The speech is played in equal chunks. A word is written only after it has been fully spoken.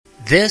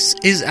This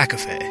is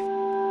Akafe.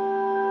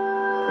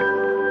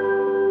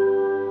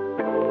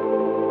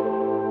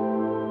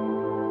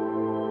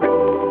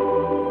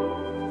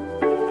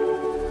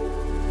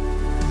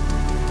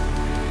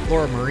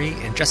 Laura Marie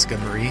and Jessica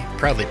Marie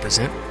proudly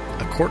present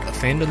A Court of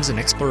Fandoms and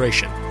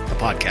Exploration, a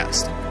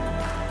podcast.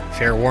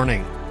 Fair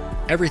warning,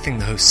 everything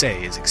the hosts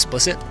say is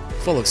explicit,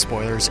 full of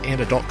spoilers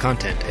and adult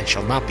content, and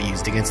shall not be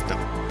used against them.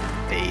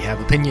 They have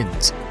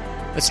opinions.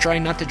 Let's try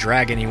not to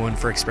drag anyone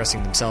for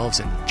expressing themselves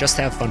and just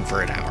have fun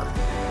for an hour.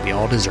 We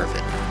all deserve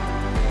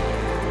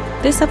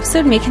it. This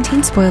episode may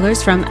contain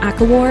spoilers from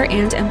ACOWAR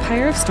and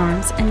Empire of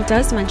Storms and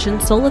does mention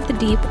Soul of the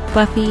Deep,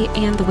 Buffy,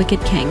 and The Wicked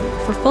King.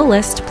 For full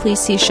list, please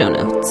see show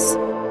notes.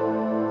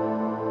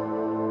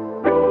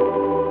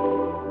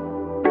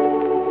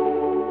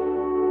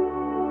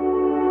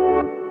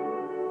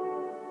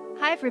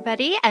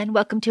 Everybody, and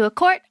welcome to A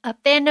Court of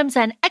Fandoms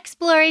and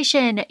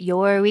Exploration,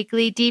 your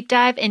weekly deep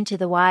dive into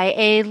the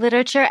YA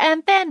literature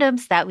and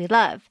fandoms that we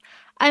love.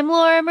 I'm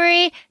Laura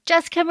Marie.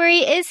 Jessica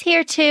Marie is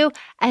here too,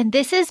 and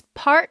this is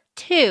part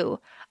 2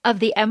 of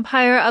The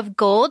Empire of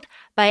Gold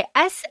by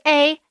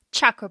S.A.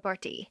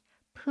 Chakraborty.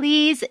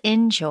 Please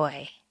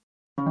enjoy.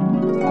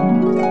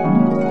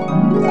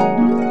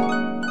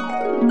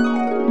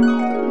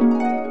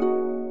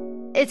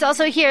 It's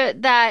also here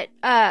that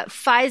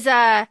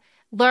Faiza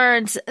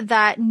learns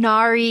that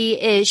Nari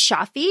is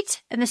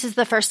Shafit, and this is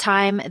the first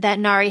time that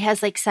Nari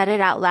has said it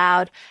out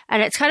loud,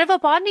 and it's kind of a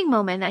bonding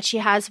moment that she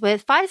has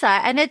with Faiza,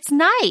 and it's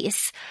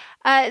nice.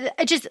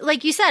 Just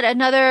like you said,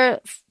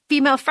 another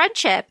female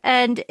friendship,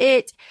 and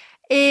it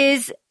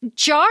is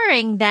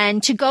jarring then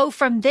to go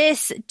from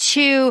this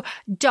to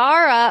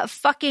Dara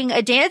fucking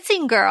a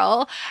dancing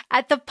girl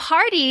at the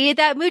party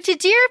that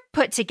Mutadir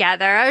put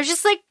together. I was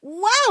just like,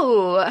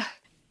 whoa.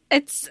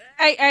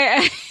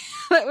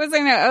 That was,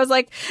 I was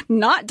like,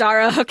 not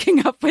Dara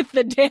hooking up with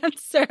the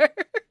dancer.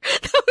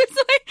 That was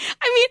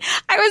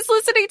I was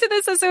listening to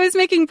this as I was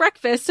making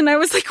breakfast, and I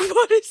was like,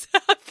 what is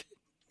happening?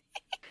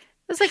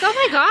 I was like, oh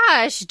my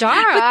gosh,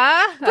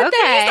 Dara. But okay.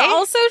 Then he's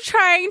also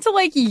trying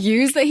to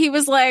use that he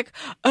was like,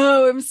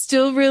 oh, I'm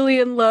still really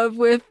in love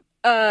with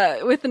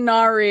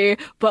Nari,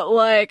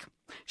 but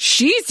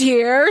she's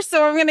here,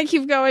 so I'm gonna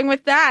keep going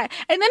with that.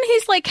 And then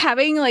he's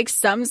having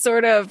some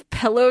sort of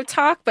pillow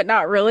talk, but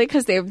not really,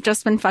 because they've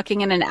just been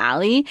fucking in an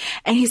alley.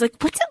 And he's like,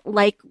 what's it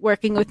like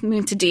working with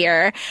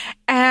Muntadir?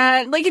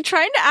 And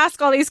trying to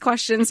ask all these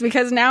questions,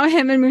 because now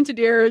him and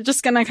Muntadir are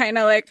just gonna kind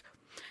of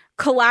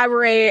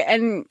collaborate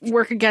and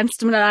work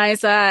against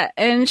Manaiza.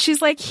 And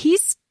she's like,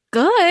 he's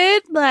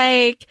good,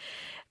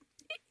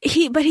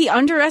 he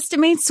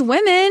underestimates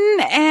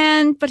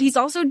women, but he's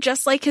also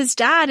just like his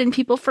dad, and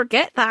people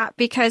forget that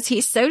because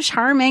he's so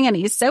charming and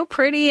he's so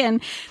pretty and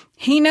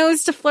he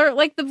knows to flirt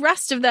like the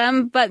rest of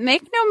them. But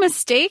make no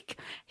mistake,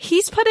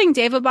 he's putting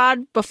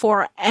Daevabad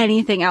before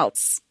anything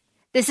else.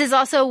 This is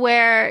also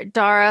where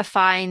Dara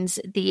finds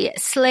the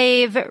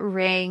slave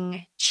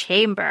ring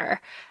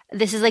chamber.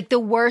 This is the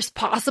worst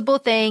possible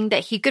thing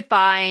that he could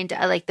find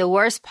at the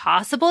worst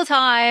possible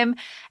time,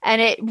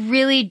 and it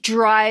really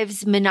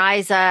drives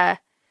Manaiza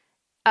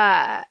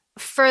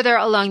further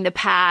along the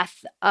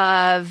path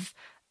of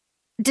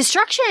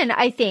destruction,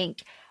 I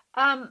think.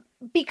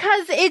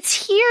 Because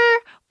it's here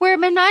where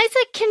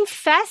Manaiza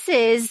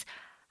confesses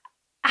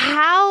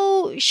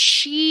how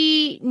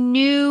she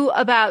knew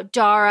about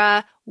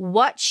Dara,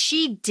 what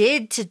she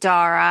did to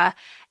Dara,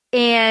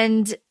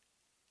 and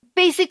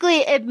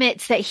basically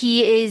admits that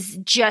he is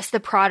just the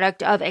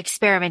product of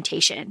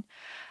experimentation.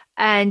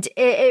 And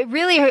it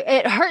really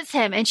hurts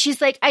him. And she's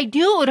like, I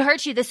knew it would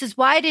hurt you. This is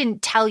why I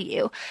didn't tell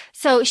you.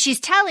 So she's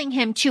telling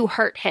him to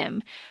hurt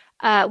him,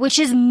 which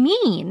is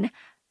mean.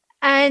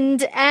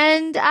 And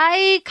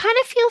I kind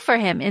of feel for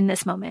him in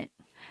this moment.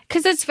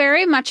 Because it's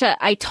very much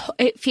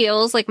it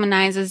feels like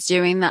Manaiza's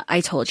doing the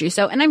I told you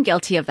so. And I'm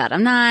guilty of that.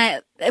 I'm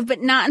not,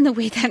 but not in the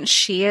way that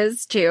she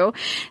is too.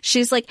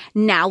 She's like,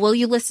 now will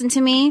you listen to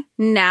me?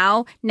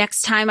 Now,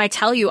 next time I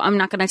tell you, I'm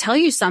not going to tell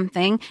you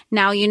something.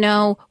 Now you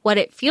know what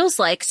it feels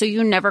like, so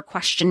you never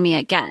question me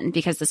again.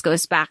 Because this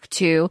goes back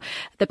to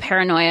the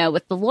paranoia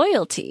with the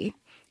loyalty.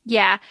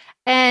 Yeah.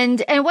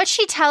 And what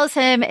she tells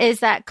him is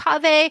that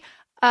Kaveh,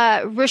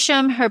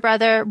 Rustam, her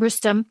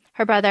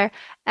brother,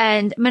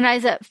 and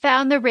Manaiza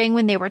found the ring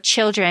when they were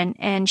children,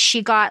 and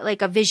she got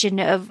a vision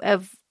of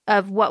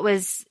what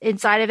was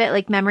inside of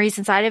it, memories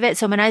inside of it.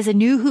 So Manaiza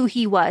knew who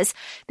he was.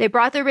 They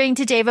brought the ring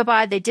to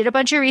Daevabad. They did a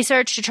bunch of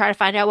research to try to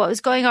find out what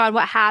was going on,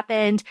 what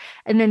happened,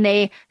 and then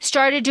they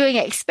started doing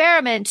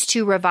experiments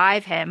to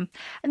revive him.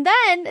 And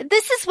then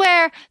this is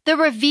where the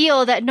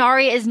reveal that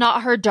Nari is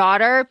not her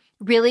daughter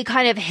really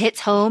kind of hits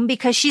home,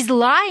 because she's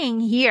lying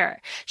here.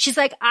 She's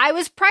like, I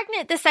was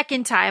pregnant the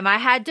second time. I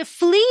had to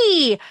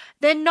flee.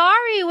 Then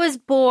Nari was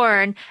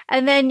born.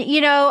 And then,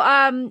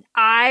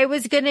 I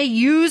was going to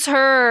use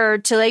her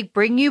to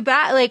bring you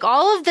back.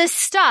 All of this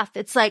stuff.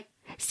 It's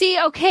see,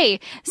 okay.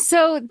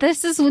 So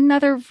this is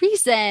another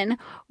reason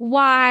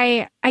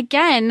why,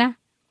 again,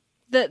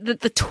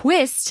 the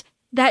twist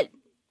that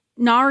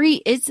Nari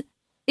is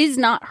is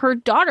not her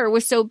daughter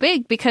was so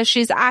big because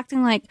she's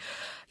acting like,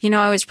 you know,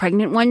 I was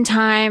pregnant one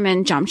time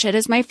and Jamshed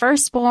is my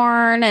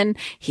firstborn and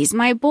he's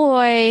my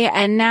boy.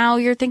 And now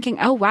you're thinking,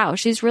 oh, wow,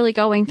 she's really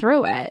going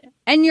through it.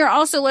 And you're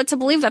also led to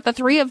believe that the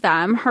three of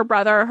them, her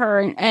brother, her,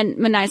 and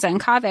Manaiza and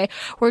Kaveh,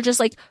 were just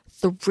like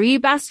three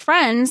best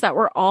friends that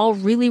were all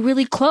really,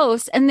 really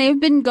close. And they've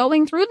been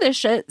going through this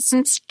shit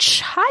since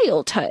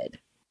childhood.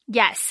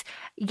 Yes.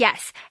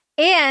 Yes.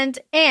 And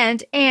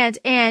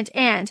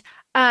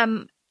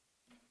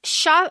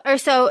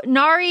so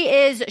Nari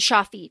is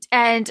Shafit,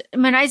 and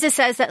Manaiza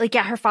says that, like,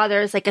 yeah, her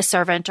father is like a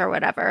servant or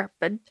whatever,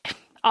 but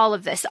all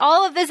of this,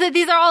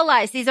 these are all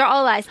lies. These are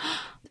all lies.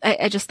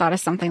 I just thought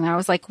of something that I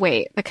was like,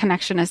 wait, the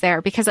connection is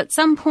there because at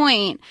some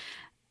point,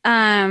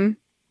 Ali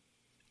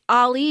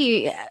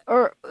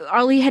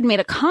had made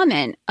a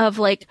comment of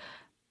like,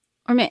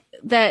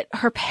 that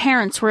her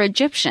parents were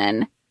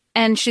Egyptian,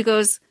 and she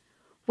goes,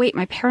 wait,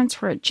 my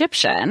parents were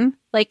Egyptian?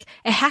 Like,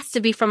 it has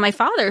to be from my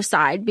father's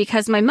side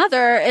because my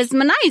mother is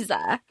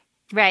Manaiza.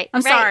 Right.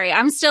 I'm sorry.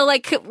 I'm still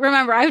like,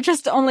 remember, I've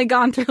just only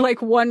gone through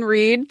like one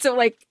read. So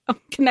like, I'm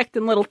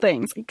connecting little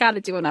things. I got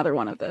to do another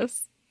one of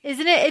this.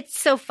 Isn't it? It's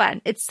so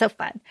fun. It's so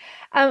fun.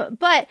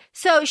 But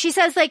so she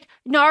says like,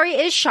 Nari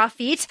is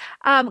Shafit.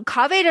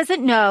 Kaveh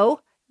doesn't know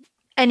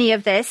any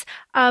of this.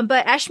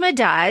 But Eshma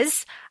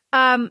does.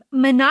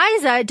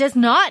 Manaiza does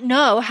not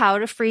know how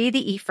to free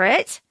the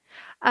Ifrit.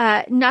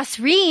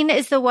 Nasreen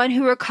is the one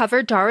who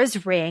recovered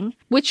Dara's ring,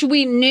 which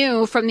we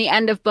knew from the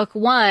end of book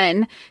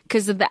 1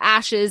 because of the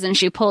ashes and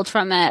she pulled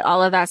from it,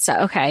 all of that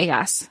stuff. Okay,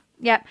 yes.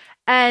 Yep.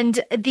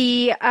 And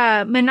the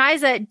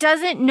Manaiza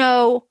doesn't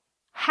know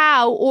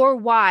how or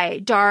why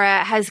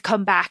Dara has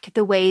come back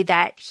the way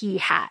that he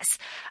has.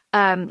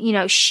 You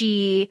know,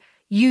 she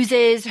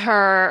uses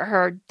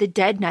the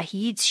dead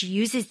Nahids. She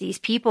uses these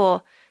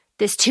people,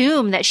 this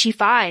tomb that she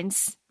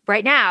finds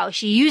right now.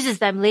 She uses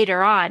them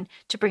later on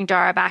to bring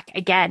Dara back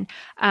again.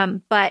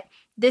 But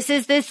this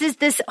is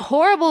this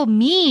horrible,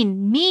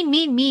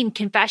 mean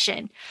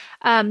confession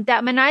that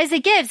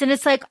Manaiza gives. And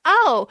it's like,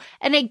 oh,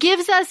 and it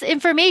gives us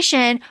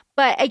information.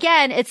 But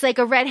again, it's like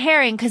a red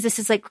herring because this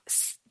is like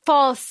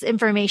false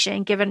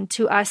information given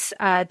to us,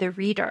 the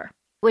reader,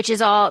 which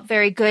is all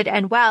very good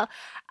and well.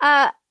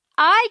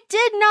 I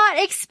did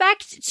not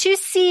expect to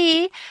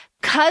see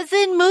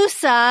Cousin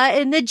Musa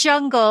in the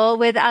jungle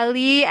with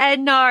Ali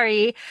and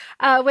Nari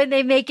when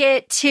they make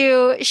it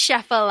to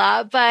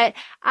Shephala. But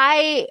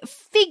I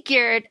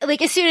figured,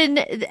 like, as soon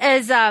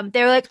as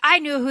they were like, I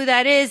knew who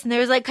that is, and there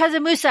was like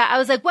Cousin Musa, I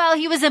was like, well,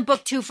 he was in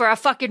book 2 for a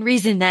fucking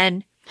reason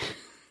then.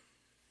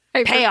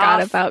 I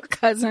forgot about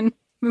Cousin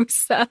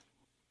Musa.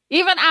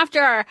 Even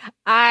after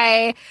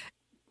I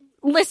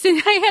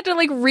listened, I had to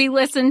like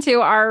re-listen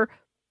to our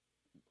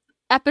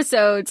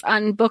episodes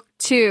on book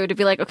 2 to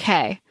be like,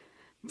 okay,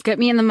 get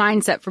me in the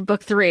mindset for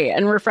book 3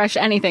 and refresh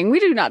anything. We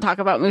do not talk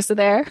about Musa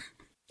there.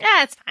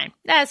 That's fine.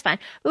 That's fine.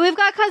 But we've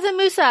got Cousin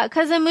Musa.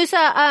 Cousin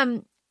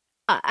Musa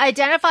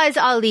identifies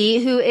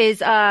Ali, who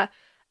is not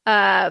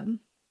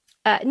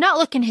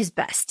looking his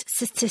best,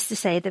 to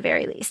say the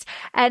very least,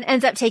 and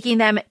ends up taking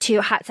them to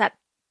Hatzep.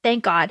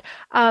 Thank God.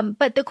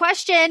 But the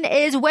question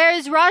is, where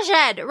is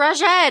Rajed?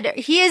 Rajed,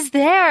 he is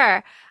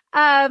there.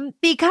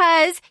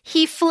 Because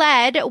he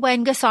fled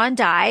when Ghassan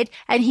died,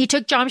 and he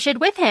took Jamshed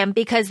with him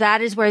because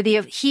that is where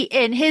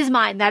in his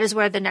mind, that is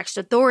where the next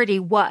authority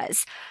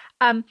was.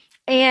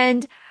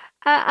 And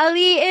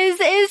Ali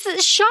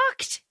is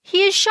shocked.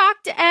 He is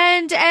shocked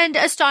and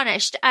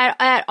astonished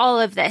at all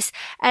of this,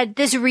 at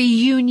this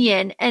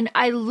reunion. And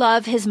I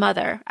love his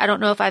mother. I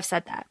don't know if I've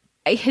said that.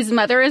 His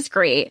mother is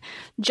great.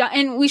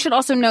 And we should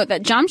also note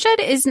that Jamshed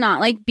is not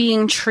like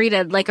being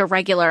treated like a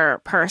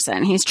regular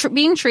person. He's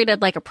being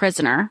treated like a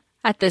prisoner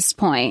at this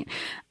point.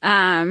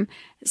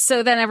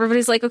 So then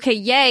everybody's like, okay,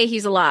 yay,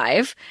 he's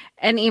alive.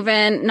 And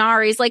even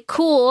Nari's like,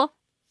 cool,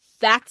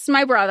 that's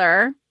my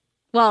brother.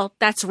 Well,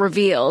 that's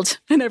revealed.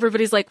 And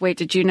everybody's like, wait,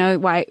 did you know?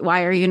 Why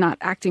are you not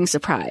acting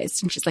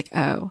surprised? And she's like,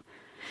 oh,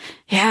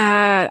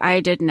 yeah, I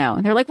did know.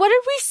 And they're like, what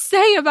did we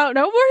say about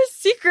no more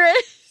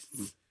secrets?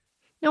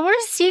 No more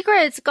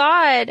secrets,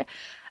 God.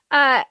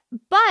 But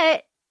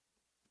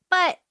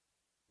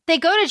they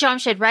go to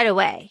Jamshed right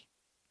away.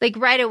 Like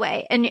right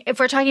away. And if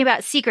we're talking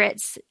about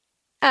secrets,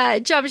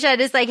 Jamshed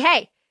is like,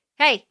 hey,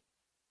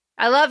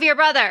 I love your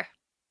brother.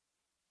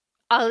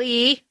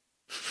 Ali,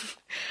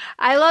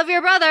 I love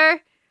your brother.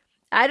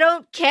 I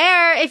don't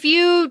care if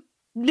you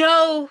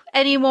know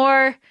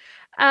anymore.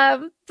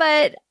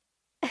 But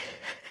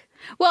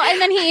well, and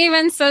then he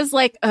even says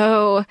like,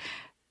 oh,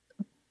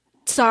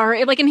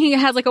 sorry. Like, and he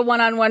has like a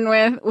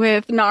one-on-one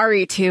with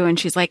Nari too. And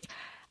she's like,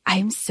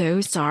 I'm so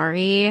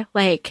sorry.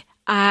 Like,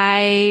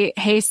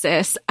 hey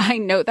sis, I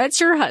know that's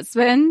your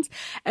husband.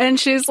 And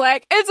she's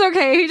like, it's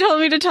okay. He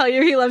told me to tell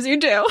you he loves you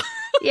too.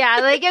 Yeah,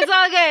 like, it's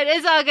all good.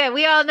 It's all good.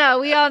 We all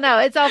know.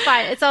 It's all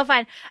fine. It's all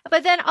fine.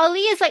 But then Ali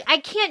is like, I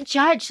can't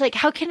judge. Like,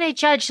 how can I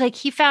judge? Like,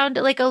 he found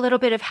like a little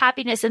bit of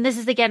happiness. And this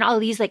is again,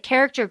 Ali's like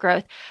character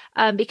growth.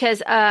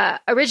 Because,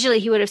 originally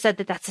he would have said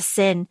that that's a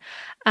sin.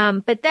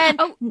 But then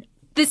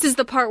this is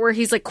the part where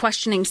he's like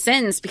questioning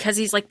sins because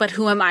he's like, but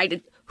who am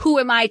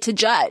I to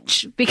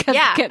judge? Because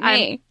look at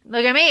me.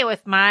 Look at me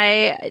with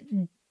my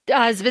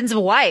husband's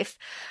wife.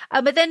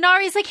 But then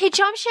Nari's like, hey,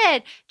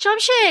 Jamshed,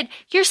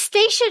 you're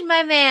stationed,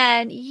 my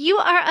man. You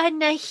are a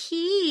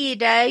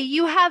Nahid.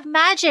 You have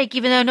magic,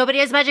 even though nobody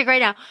has magic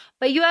right now.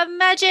 But you have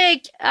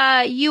magic.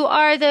 You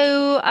are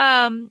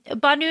the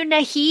Banu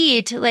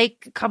Nahid.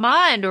 Like, come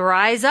on,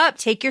 rise up,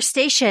 take your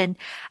station.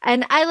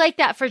 And I like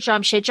that for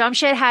Jamshed.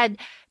 Jamshed had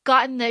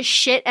gotten the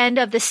shit end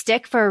of the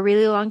stick for a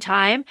really long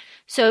time.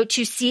 So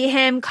to see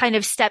him kind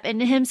of step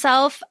into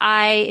himself,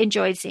 I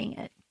enjoyed seeing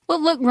it.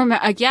 Well, look,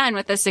 again,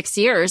 with the 6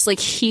 years, like,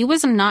 he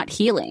was not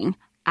healing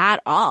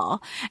at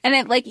all. And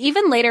it, like,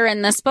 even later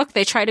in this book,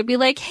 they try to be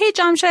like, hey,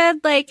 Jamshed,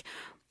 like,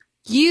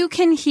 you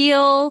can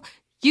heal,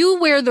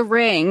 you wear the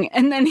ring.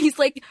 And then he's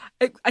like,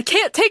 I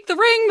can't take the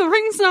ring. The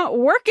ring's not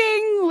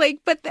working. Like,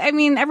 but I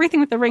mean,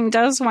 everything with the ring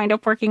does wind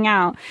up working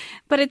out.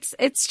 But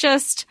it's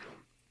just,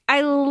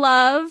 I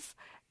love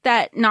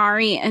that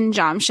Nari and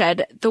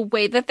Jamshed, the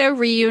way that they're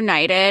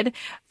reunited,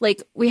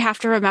 like, we have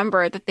to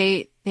remember that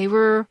they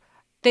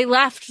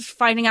left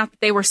finding out that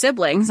they were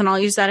siblings, and I'll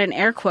use that in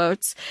air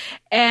quotes.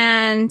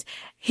 And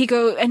he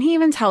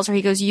even tells her,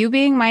 he goes, you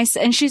being my,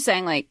 and she's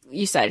saying, like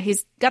you said,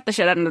 he's got the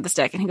shit under the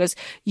stick. And he goes,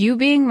 you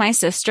being my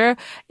sister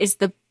is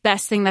the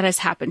best thing that has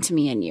happened to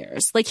me in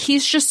years. Like,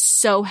 he's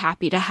just so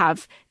happy to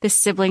have this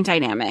sibling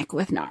dynamic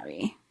with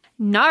Nari.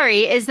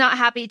 Nari is not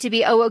happy to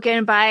be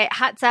awoken by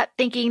Hatsap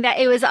thinking that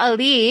it was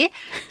Ali.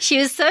 She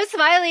was so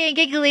smiley and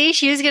giggly.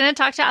 She was going to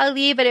talk to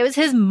Ali, but it was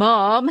his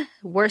mom.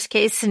 Worst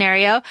case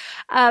scenario.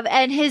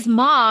 And his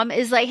mom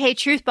is like, hey,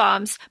 truth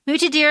bombs.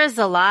 Mutadir is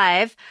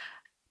alive.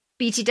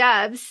 BT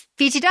dubs,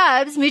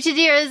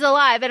 Mutadir is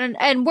alive.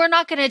 And we're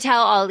not going to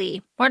tell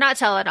Ali. We're not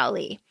telling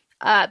Ali.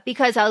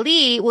 Because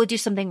Ali will do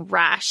something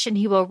rash and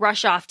he will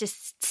rush off to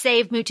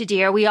save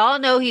Mutadir. We all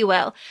know he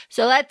will.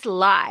 So let's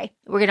lie.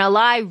 We're going to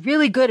lie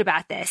really good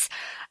about this.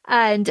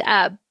 And,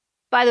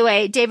 by the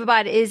way,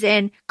 Daevabad is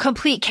in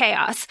complete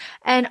chaos.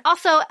 And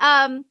also,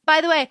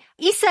 by the way,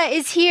 Issa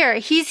is here.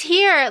 He's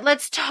here.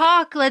 Let's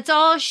talk. Let's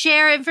all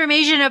share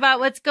information about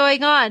what's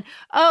going on.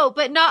 Oh,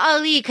 but not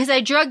Ali, because I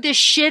drugged the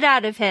shit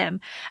out of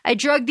him. I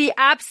drugged the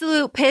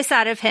absolute piss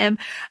out of him.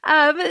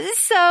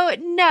 So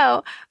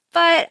no.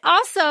 But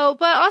also,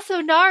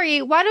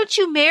 Nari, why don't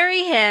you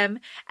marry him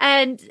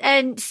and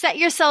set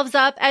yourselves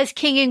up as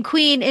king and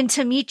queen in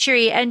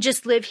Dimitri and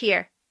just live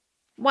here?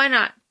 Why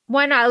not?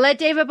 Why not? Let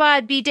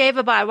Daevabad be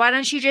Daevabad. Why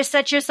don't you just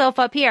set yourself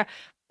up here?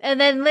 And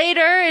then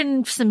later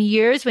in some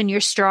years when you're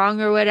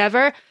strong or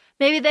whatever,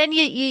 maybe then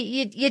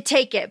you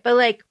take it. But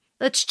like,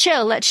 let's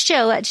chill.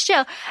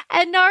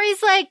 And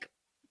Nari's like,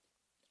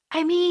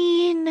 I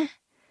mean,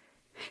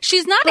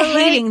 she's not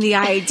hating the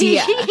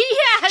idea.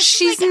 Yeah.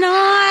 She's like,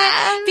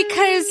 not,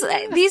 because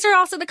these are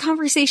also the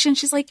conversations.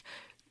 She's like,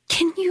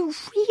 can you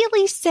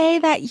really say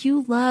that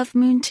you love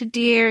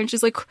Mutadir? And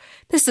she's like,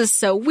 this is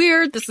so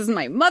weird. This is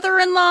my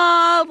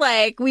mother-in-law.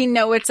 Like, we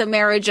know it's a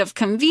marriage of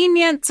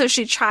convenience. So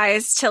she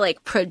tries to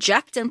like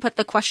project and put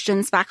the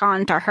questions back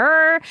onto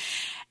her.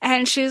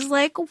 And she's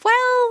like,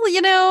 well,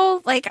 you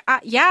know, like,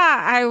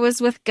 yeah, I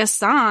was with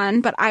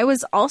Ghassan, but I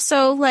was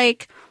also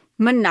like,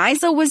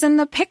 Manaiza was in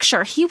the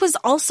picture. He was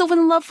also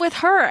in love with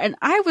her. And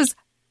I was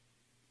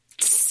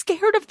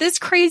scared of this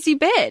crazy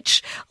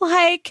bitch.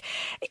 Like,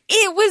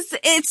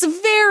 it's a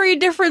very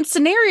different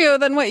scenario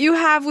than what you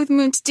have with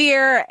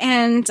Mutadir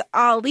and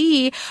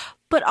Ali.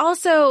 But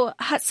also,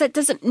 Hatsap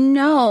doesn't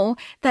know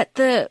that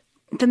the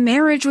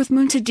marriage with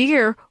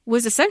Mutadir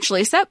was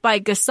essentially set by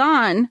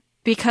Ghassan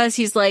because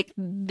he's like,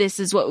 this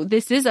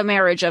is a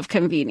marriage of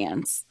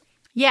convenience.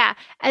 Yeah,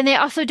 and they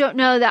also don't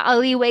know that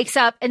Ali wakes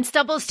up and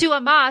stumbles to a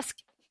mosque.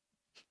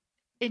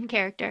 In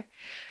character.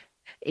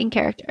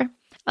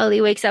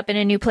 Ali wakes up in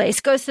a new place,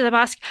 goes to the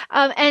mosque,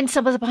 and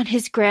stumbles upon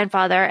his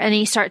grandfather, and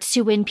he starts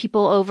to win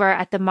people over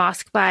at the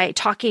mosque by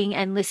talking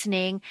and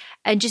listening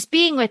and just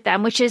being with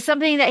them, which is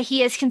something that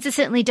he has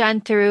consistently done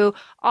through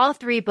all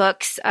 3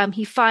 books.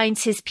 He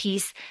finds his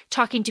peace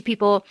talking to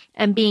people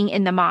and being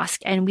in the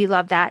mosque, and we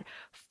love that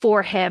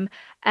for him.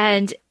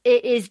 And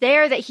it is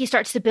there that he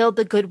starts to build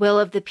the goodwill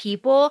of the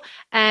people.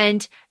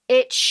 And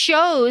it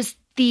shows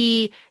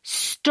the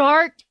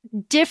stark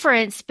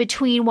difference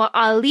between what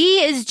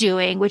Ali is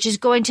doing, which is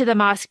going to the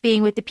mosque,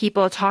 being with the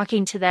people,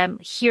 talking to them,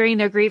 hearing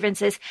their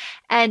grievances,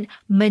 and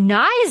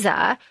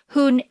Manaiza,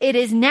 who it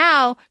is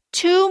now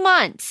 2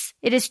 months.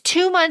 It is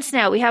 2 months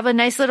now. We have a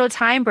nice little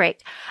time break.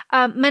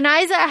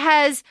 Manaiza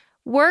has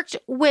worked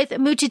with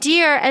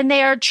Mutadir, and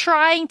they are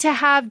trying to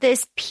have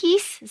this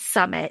peace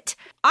summit.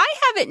 I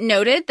haven't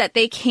noted that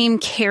they came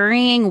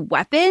carrying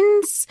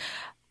weapons.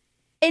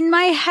 In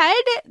my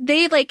head,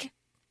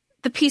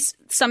 the peace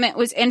summit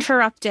was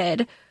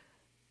interrupted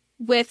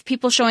with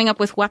people showing up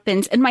with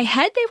weapons. In my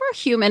head, they were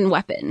human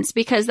weapons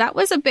because that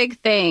was a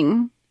big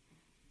thing.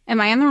 Am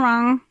I in the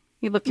wrong?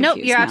 You look confused.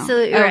 Nope, you're now.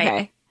 absolutely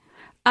right.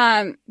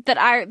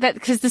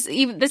 Because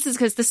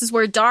this is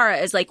where Dara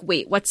is like,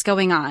 wait, what's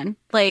going on?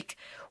 Like,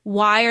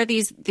 why are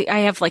I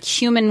have like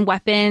human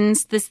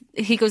weapons?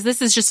 He goes,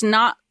 this is just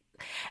not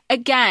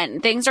again,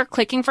 things are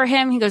clicking for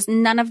him. He goes,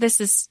 none of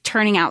this is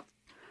turning out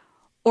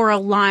or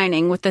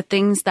aligning with the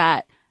things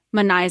that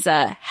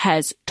Manyza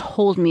has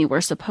told me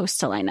we're supposed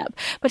to line up.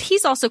 But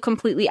he's also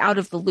completely out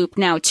of the loop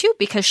now, too,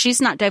 because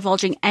she's not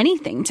divulging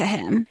anything to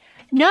him.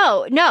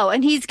 No.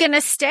 And he's going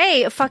to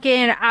stay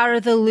fucking out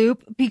of the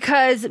loop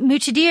because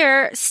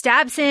Muchadir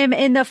stabs him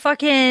in the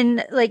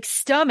fucking like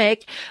stomach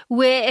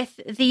with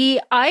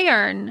the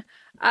iron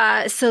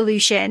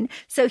solution.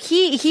 So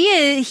he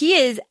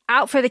is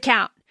out for the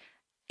count.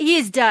 He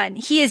is done.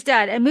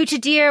 And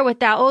Muchadir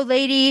with that old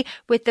lady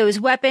with those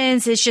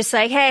weapons is just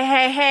like,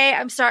 hey,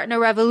 I'm starting a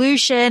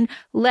revolution.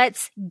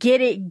 Let's get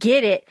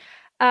it.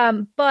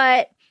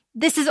 But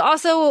this is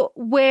also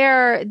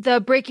where the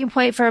breaking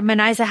point for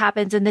Manyza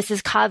happens. And this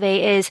is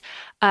Kaveh is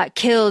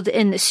killed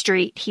in the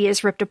street. He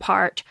is ripped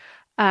apart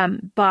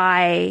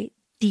by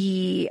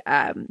the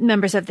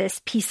members of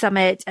this peace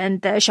summit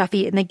and the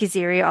Shafi and the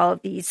Geziri, all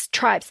of these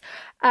tribes.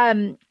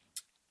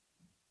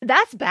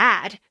 That's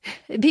bad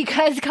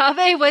because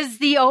Kaveh was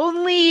the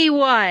only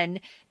one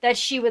that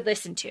she would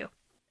listen to.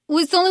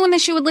 Was the only one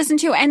that she would listen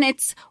to. And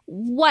it's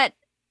what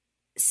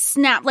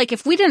snapped. Like,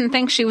 if we didn't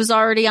think she was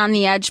already on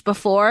the edge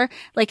before,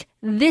 like,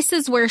 this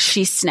is where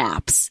she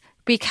snaps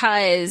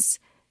because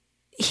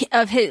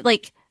of his,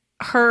 like,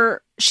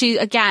 she,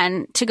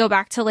 again, to go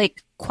back to,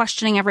 like,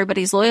 questioning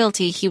everybody's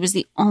loyalty, he was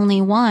the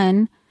only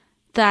one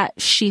that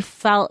she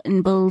felt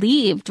and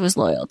believed was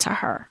loyal to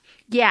her.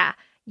 Yeah.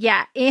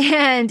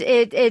 And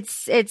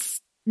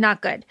it's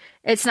not good.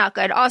 It's not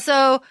good.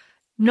 Also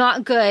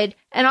not good.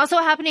 And also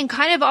happening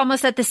kind of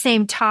almost at the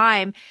same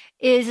time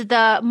is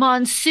the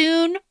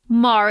monsoon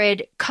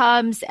Marid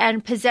comes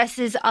and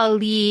possesses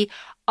Ali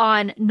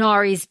on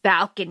Nari's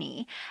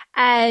balcony.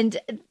 And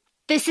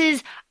this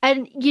is,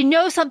 and you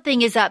know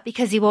something is up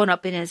because he won't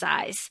open his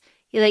eyes.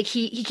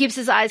 He keeps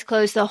his eyes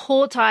closed the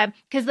whole time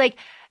because like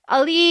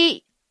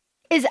Ali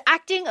is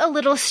acting a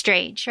little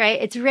strange,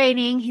 right? It's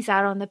raining. He's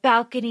out on the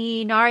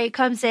balcony. Nari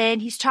comes in.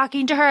 He's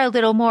talking to her a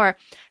little more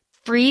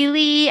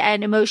freely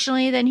and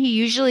emotionally than he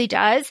usually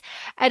does.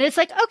 And it's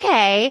like,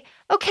 okay,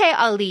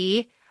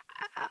 Ali.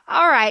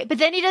 All right. But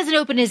then he doesn't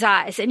open his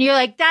eyes. And you're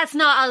like, that's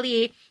not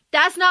Ali.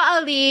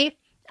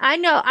 I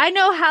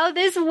know how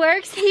this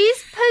works.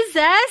 He's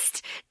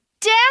possessed.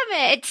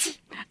 Damn it.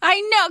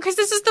 I know, because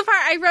this is the part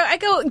I wrote. I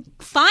go,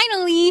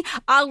 finally,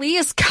 Ali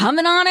is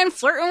coming on and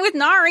flirting with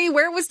Nari.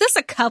 Where was this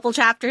a couple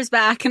chapters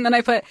back? And then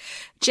I put,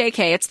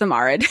 JK, it's the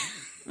Marid.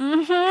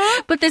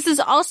 Mm-hmm. But this is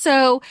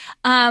also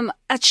a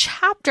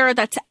chapter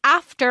that's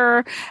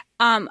after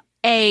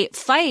a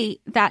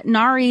fight that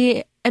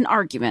Nari, an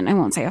argument, I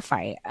won't say a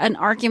fight, an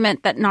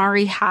argument that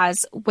Nari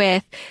has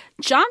with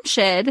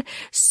Jamshid.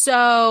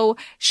 So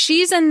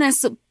she's in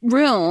this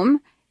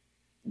room.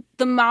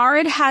 The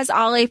Marid has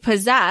Ali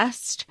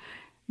possessed.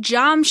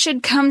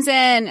 Jamshid comes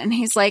in and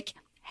he's like,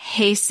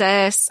 hey,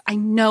 sis, I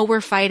know we're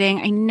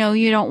fighting. I know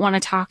you don't want to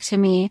talk to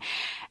me.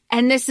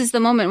 And this is the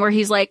moment where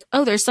he's like,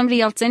 oh, there's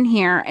somebody else in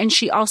here. And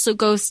she also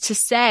goes to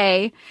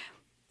say,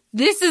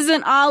 this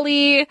isn't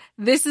Ali.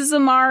 This is a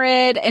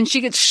Marid. And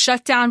she gets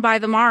shut down by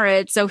the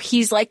Marid. So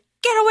he's like,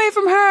 get away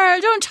from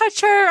her. Don't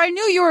touch her. I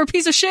knew you were a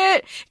piece of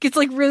shit. Gets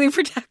like really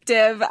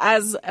protective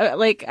as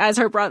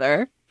her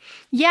brother.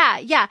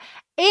 Yeah.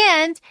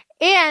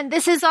 And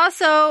this is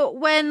also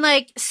when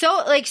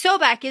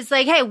Sobek is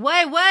like, hey,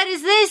 what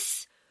is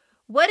this?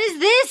 What is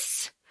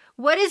this?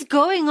 What is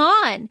going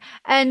on?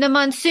 And the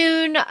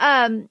monsoon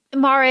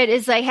Marid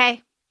is like,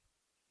 hey,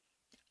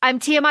 I'm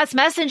Tiamat's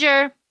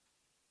messenger.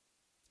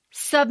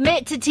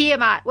 Submit to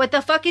Tiamat. What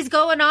the fuck is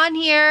going on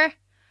here?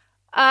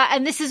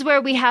 And this is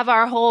where we have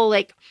our whole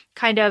like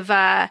kind of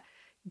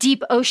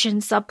deep ocean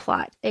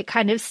subplot. It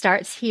kind of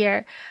starts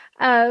here.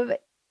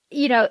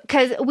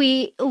 Because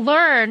we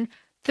learn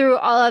through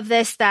all of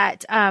this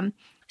that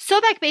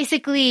Sobek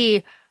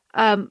basically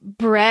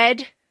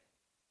bred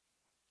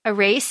a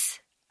race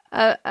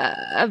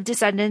of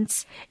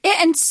descendants.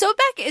 And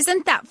Sobek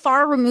isn't that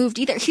far removed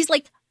either. He's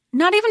like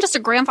not even just a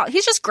grandfather.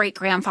 He's just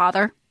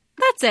great-grandfather.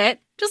 That's it.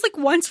 Just like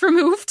once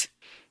removed.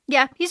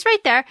 Yeah, he's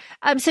right there.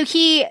 So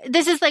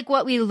this is like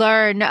what we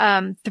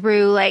learn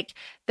through like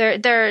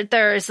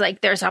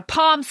there's a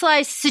palm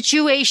slice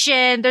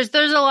situation. There's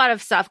a lot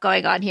of stuff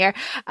going on here.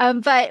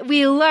 But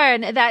we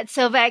learn that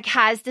Sobek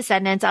has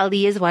descendants.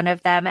 Ali is one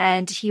of them,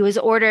 and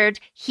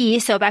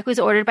Sobek was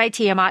ordered by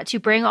Tiamat to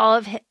bring all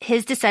of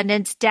his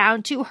descendants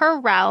down to her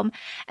realm,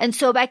 and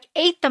Sobek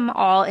ate them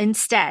all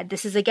instead.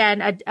 This is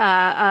again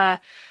a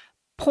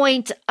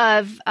point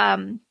of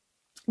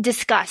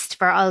disgust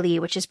for Ali,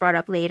 which is brought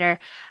up later.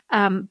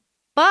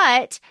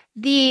 But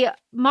the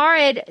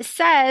Marid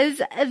says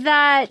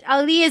that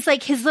Ali is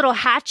like his little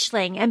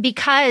hatchling. And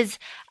because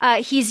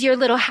he's your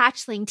little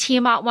hatchling,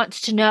 Tiamat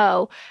wants to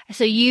know.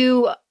 So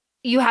you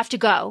have to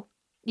go.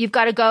 You've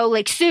got to go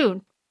like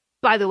soon,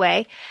 by the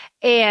way.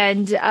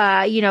 And,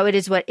 it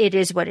is what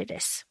it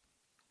is.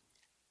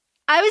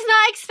 I was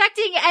not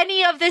expecting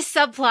any of this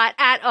subplot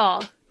at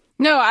all.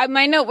 No,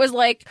 my note was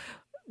like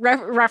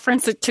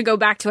reference to go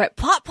back to it.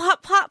 Plot.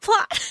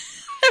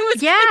 I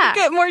was trying to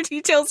get more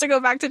details to go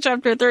back to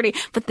chapter 30,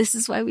 but this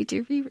is why we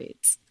do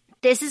rereads.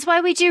 This is why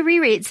we do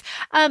rereads.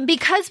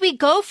 Because we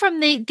go from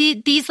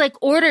these like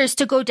orders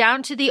to go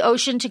down to the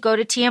ocean, to go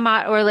to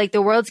Tiamat, or like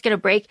the world's going to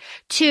break,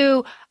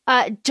 to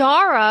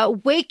Dara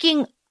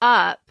waking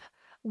up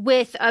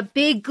with a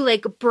big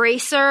like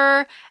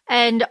bracer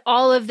and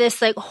all of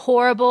this like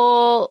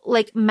horrible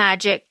like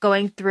magic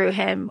going through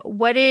him.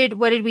 What did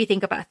we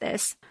think about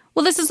this?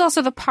 Well, this is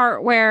also the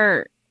part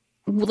where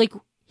like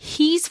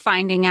he's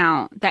finding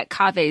out that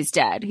Kave's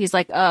dead. He's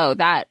like, oh,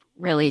 that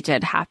really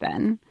did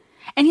happen.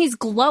 And he's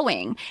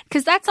glowing,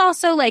 because that's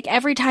also like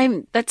every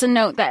time, that's a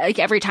note that like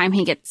every time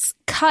he gets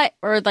cut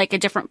or like a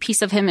different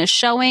piece of him is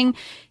showing,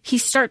 he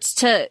starts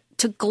to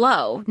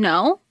glow.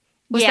 No?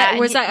 Was that? I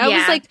was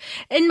like,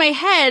 in my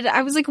head,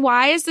 I was like,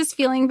 why is this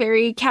feeling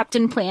very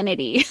Captain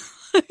Planet-y?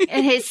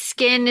 And his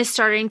skin is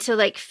starting to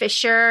like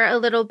fissure a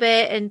little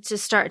bit and to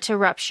start to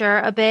rupture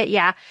a bit.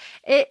 Yeah.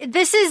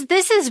 This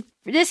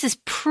is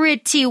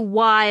pretty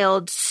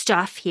wild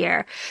stuff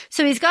here.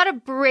 So he's got a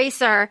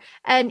bracer,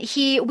 and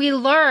we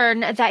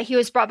learn that he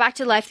was brought back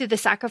to life through the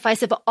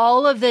sacrifice of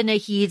all of the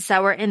Naheeds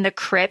that were in the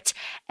crypt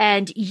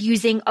and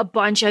using a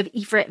bunch of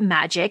Ifrit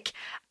magic.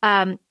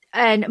 And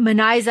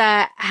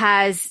Manyza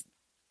has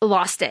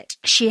lost it.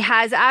 She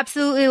has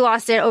absolutely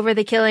lost it over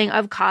the killing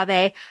of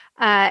Kaveh.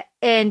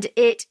 And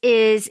it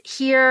is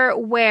here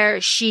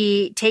where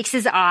she takes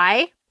his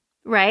eye,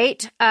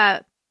 right?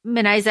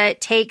 Manyza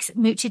takes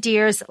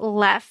Muqtadir's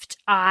left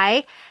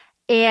eye,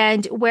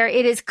 and where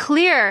it is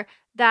clear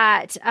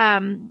that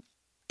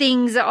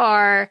things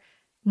are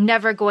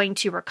never going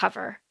to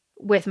recover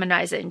with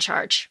Manyza in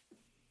charge.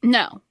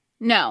 No.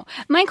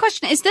 My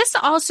question is this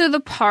also the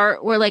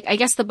part where, like, I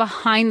guess the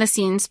behind the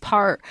scenes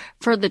part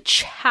for the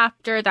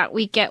chapter that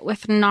we get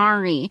with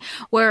Nari,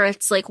 where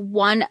it's like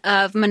one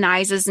of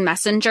Manyza's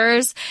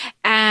messengers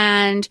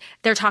and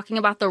they're talking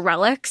about the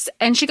relics,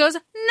 and she goes,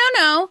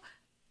 no,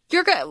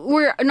 you're good.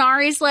 Where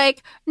Nari's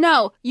like,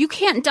 no, you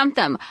can't dump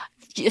them.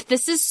 If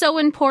this is so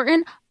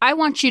important, I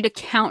want you to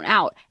count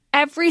out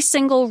every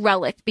single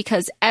relic,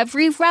 because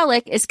every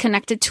relic is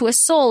connected to a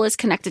soul, is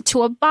connected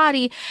to a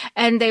body.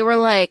 And they're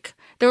like,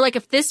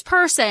 if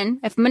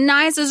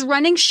Manyza's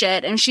running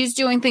shit and she's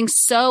doing things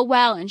so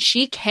well and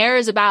she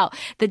cares about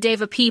the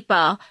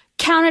Deva-Pipa,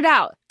 count it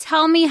out.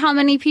 Tell me how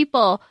many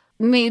people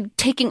made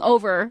taking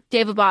over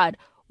Daevabad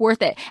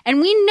worth it.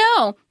 And we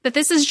know that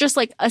this is just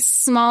like a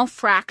small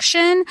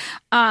fraction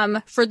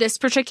for this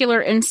particular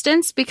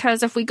instance,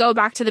 because if we go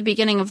back to the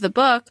beginning of the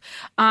book,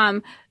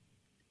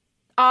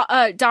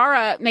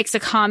 Dara makes a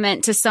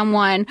comment to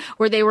someone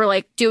where they were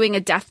like doing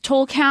a death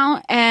toll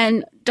count,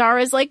 and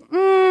Dara's like,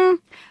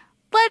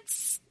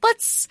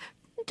 let's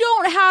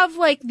don't have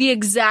like the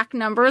exact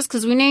numbers,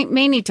 because we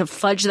may need to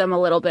fudge them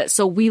a little bit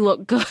so we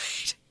look good.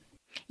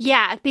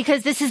 Yeah,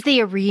 because this is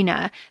the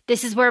arena.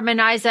 This is where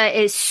Manyza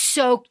is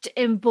soaked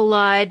in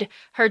blood.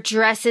 Her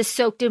dress is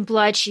soaked in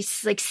blood.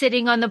 She's like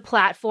sitting on the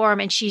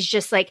platform, and she's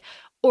just like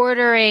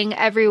ordering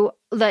the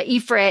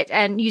Ifrit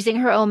and using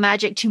her own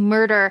magic to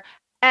murder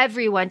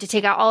everyone, to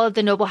take out all of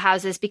the noble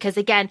houses, because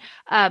again,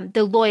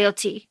 the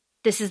loyalty.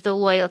 This is the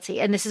loyalty.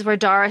 And this is where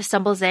Dara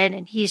stumbles in,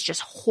 and he's just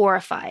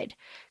horrified,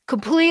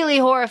 completely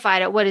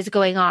horrified at what is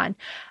going on.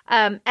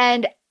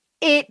 And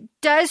it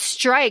does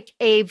strike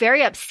a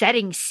very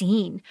upsetting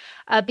scene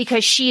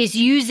because she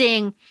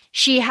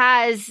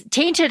has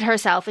tainted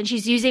herself, and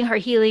she's using her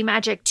healing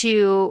magic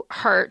to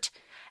hurt.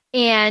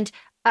 And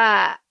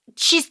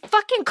she's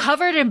fucking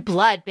covered in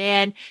blood,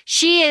 man.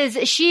 She is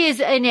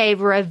in a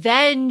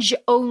revenge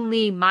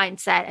only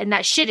mindset, and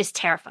that shit is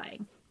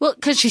terrifying. Well,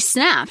 because she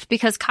snapped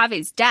because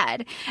Kave's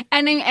dead.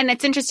 And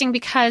it's interesting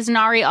because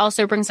Nari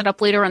also brings it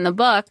up later in the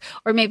book,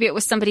 or maybe it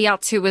was somebody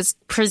else who was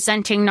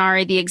presenting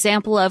Nari the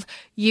example of,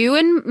 you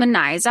and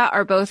Manyza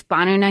are both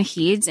Banu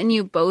Naheeds, and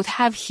you both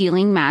have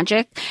healing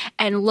magic,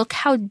 and look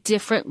how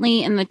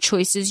differently in the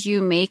choices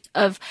you make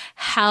of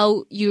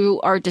how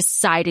you are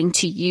deciding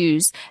to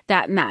use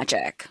that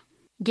magic.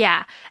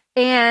 Yeah.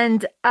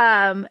 And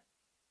I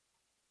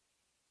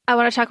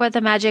want to talk about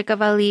the magic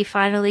of Ali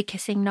finally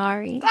kissing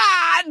Nari.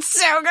 It's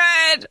so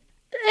good.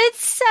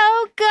 It's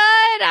so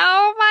good.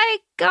 Oh my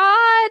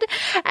God.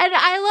 And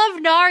I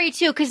love Nari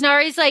too, because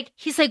Nari's like,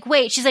 he's like,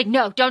 wait. She's like,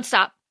 no, don't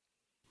stop.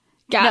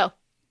 No.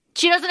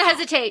 She doesn't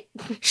hesitate.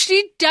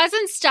 She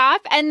doesn't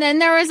stop. And then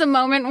there was a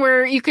moment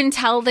where you can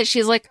tell that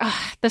she's like,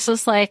 this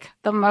is like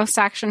the most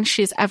action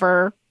he's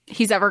ever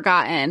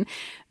gotten.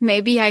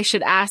 Maybe I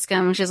should ask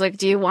him. She's like,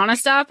 do you want to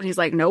stop? And he's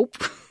like, nope.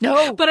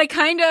 No. But I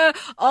kind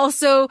of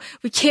also,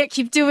 we can't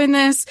keep doing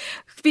this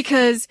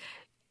because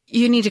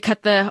you need to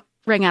cut the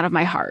ring out of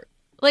my heart.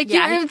 Like,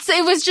 yeah.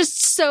 It was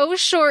just so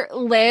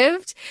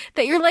short-lived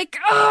that you're like,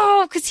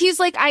 oh, because he's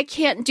like, I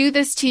can't do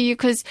this to you,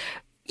 because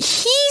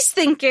he's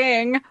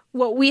thinking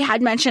what we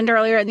had mentioned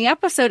earlier in the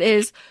episode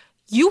is,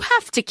 you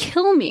have to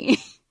kill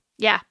me.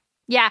 Yeah.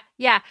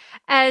 Yeah.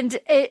 And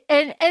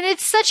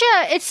it's such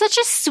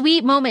a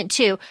sweet moment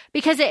too,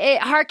 because it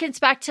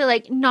harkens back to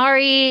like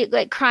Nari,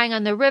 like crying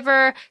on the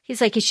river. He's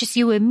like, it's just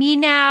you and me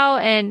now.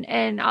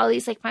 And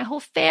Ali's like, my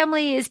whole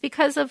family is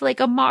because of like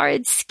a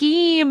Marid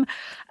scheme.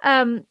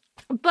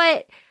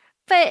 But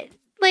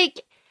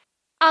like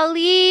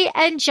Ali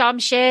and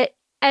Jamshid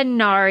and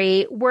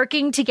Nari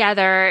working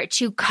together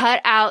to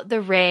cut out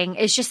the ring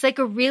is just like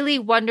a really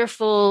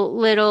wonderful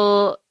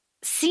little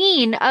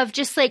scene of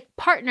just like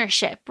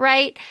partnership,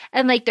 right?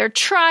 And like they're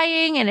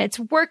trying and it's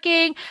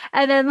working,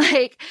 and then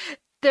like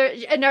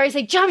and Nari's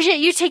like, Jamshid,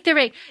 you take the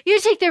ring,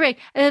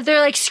 and then they're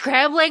like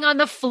scrambling on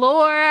the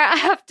floor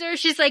after.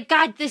 She's like,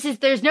 God,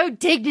 there's no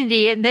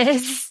dignity in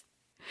this.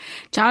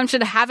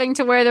 Jamshid having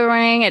to wear the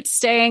ring, it's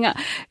staying, and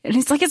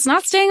he's like, it's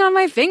not staying on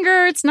my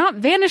finger, it's not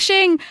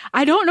vanishing,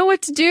 I don't know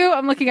what to do.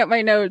 I'm looking at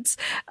my notes.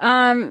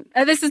 And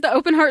this is the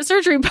open heart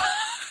surgery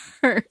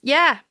part.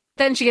 Yeah.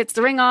 Then she gets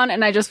the ring on,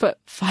 and I just put,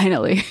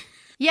 finally.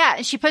 Yeah,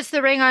 and she puts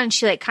the ring on, and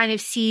she like kind of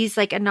sees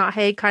like a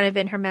knothead kind of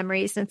in her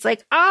memories, and it's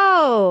like,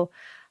 oh,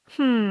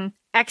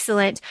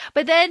 excellent.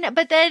 But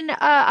then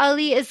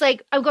Ali is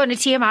like, I'm going to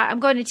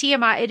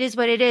Tiamat. It is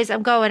what it is.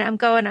 I'm going. And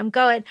then,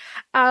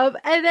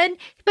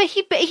 but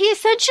he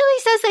essentially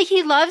says that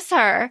he loves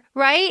her,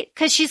 right?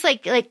 Because she's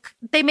like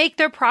they make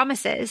their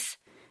promises.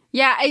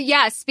 Yeah,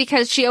 yes,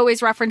 because she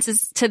always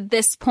references to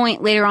this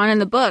point later on in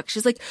the book.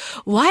 She's like,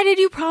 why did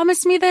you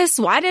promise me this?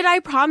 Why did I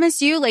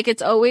promise you? Like,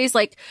 it's always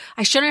like,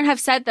 I shouldn't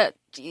have said that,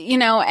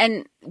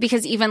 and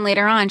because even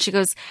later on she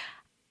goes,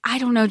 I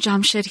don't know,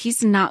 Jamshid,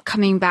 he's not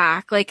coming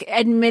back. Like,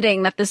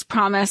 admitting that this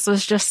promise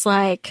was just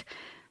like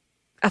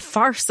a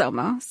farce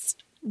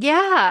almost.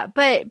 Yeah,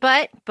 but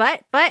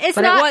it's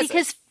not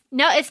because...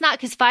 No, it's not,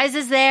 because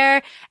Faiza's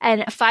there,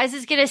 and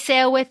Faiza's going to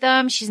sail with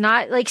them. She's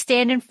not like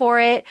standing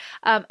for it.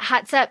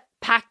 Hatzep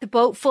packed the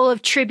boat full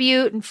of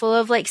tribute and full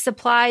of like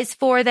supplies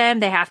for them.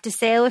 They have to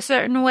sail a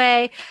certain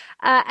way.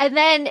 And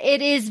then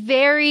it is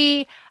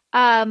very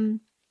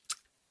Hunter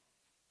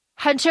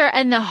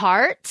and the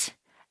Heart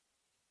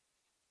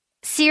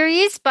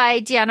series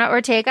by Diana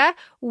Ortega,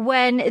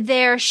 when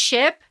their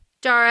ship,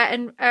 Dara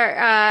and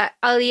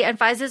Ali and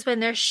Faiza's, when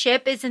their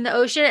ship is in the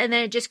ocean and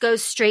then it just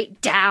goes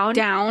straight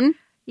down.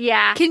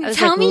 Yeah. Can you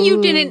tell me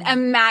you didn't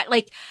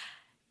imagine,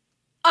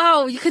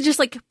 you could just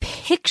like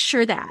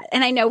picture that.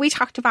 And I know we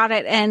talked about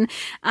it and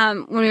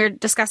when we were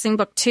discussing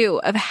book 2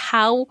 of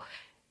how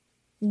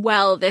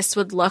well this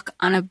would look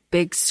on a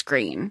big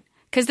screen.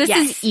 Because this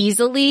is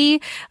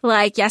easily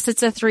like, yes,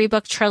 it's a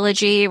 3-book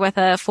trilogy with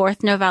a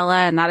 4th novella,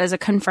 and that is a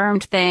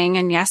confirmed thing.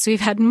 And yes, we've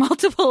had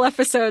multiple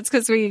episodes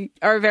because we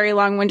are very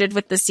long-winded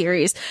with the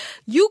series.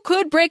 You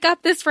could break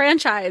up this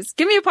franchise.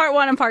 Give me a part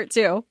 1 and part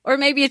 2. Or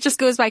maybe it just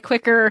goes by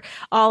quicker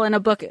all in a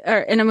book or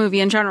in a movie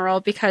in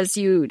general because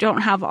you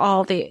don't have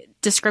all the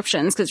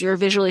descriptions because you're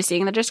visually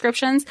seeing the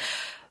descriptions.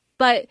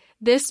 But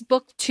this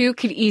book 2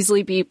 could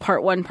easily be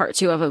part 1, part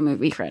 2 of a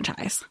movie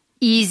franchise.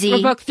 Easy.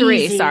 Or book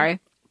 3, Easy. Sorry.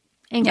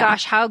 And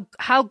gosh,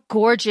 how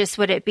gorgeous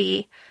would it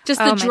be? Just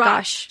the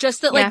drop.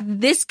 Just that, like,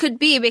 this could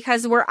be,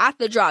 because we're at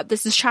the drop.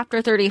 This is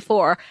chapter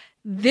 34.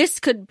 This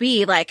could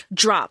be, like,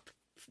 drop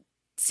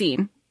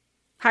scene.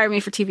 Hire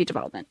me for TV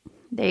development.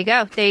 There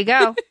you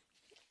go.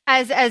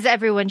 As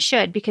everyone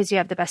should, because you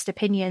have the best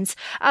opinions.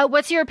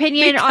 What's your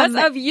opinion because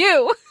of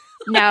you?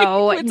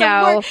 No. It's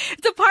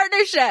a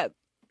partnership.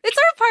 It's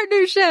our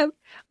partnership.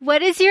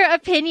 What is your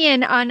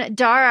opinion on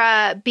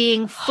Dara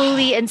being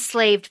fully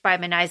enslaved by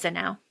Manaiza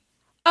now?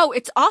 Oh,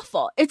 it's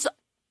awful. It's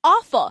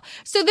awful.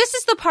 So this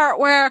is the part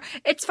where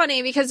it's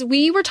funny because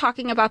we were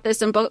talking about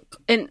this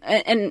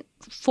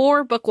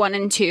for book 1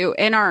 and 2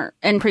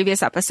 in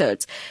previous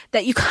episodes,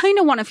 that you kind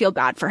of want to feel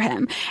bad for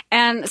him.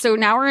 And so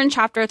now we're in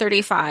chapter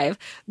 35.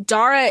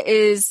 Dara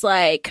is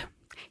like,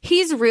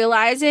 he's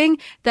realizing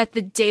that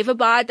the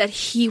Daevabad that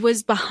he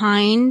was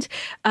behind,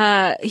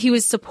 he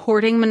was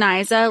supporting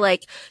Manaiza,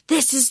 like,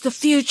 this is the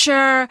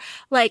future.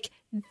 Like,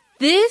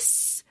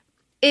 this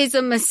is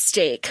a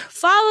mistake.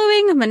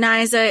 Following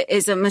Manaiza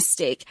is a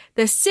mistake.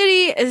 The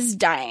city is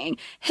dying.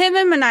 Him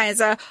and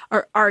Manaiza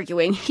are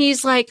arguing.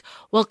 He's like,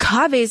 well,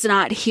 Kave's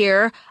not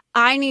here.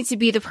 I need to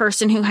be the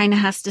person who kind of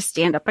has to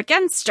stand up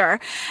against her.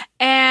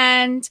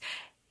 And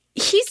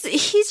he's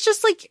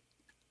just like,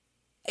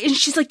 and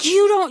she's like,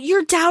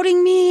 you're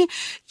doubting me.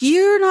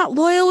 You're not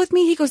loyal with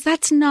me. He goes,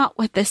 that's not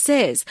what this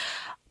is.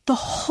 The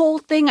whole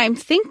thing I'm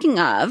thinking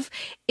of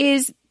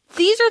is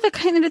these are the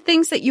kind of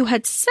things that you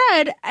had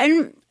said,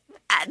 and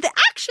the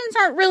actions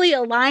aren't really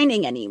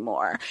aligning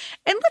anymore.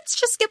 And let's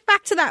just get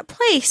back to that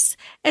place.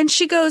 And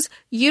she goes,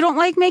 you don't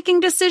like making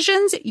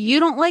decisions.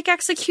 You don't like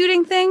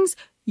executing things.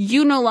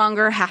 You no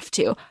longer have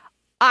to.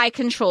 I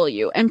control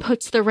you, and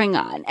puts the ring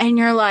on. And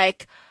you're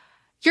like,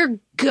 you're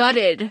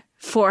gutted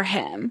for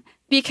him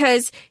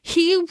because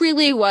he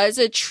really was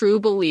a true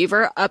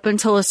believer up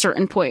until a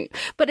certain point.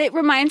 But it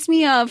reminds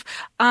me of,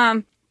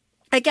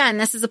 again,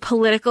 this is a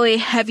politically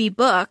heavy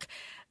book.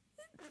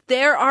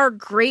 There are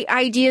great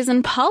ideas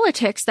in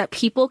politics that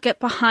people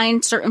get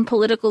behind certain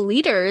political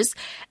leaders.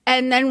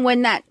 And then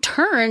when that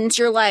turns,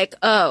 you're like,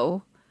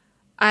 oh,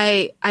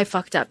 I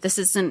fucked up. This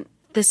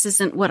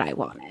isn't what I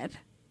wanted.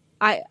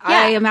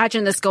 I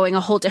imagine this going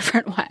a whole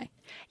different way.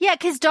 Yeah,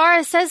 because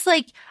Dara says,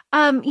 like,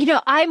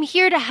 I'm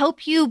here to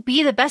help you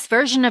be the best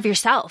version of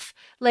yourself.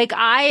 Like,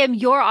 I am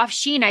your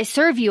Afshin. I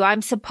serve you.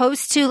 I'm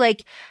supposed to,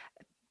 like,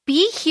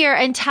 be here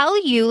and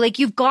tell you, like,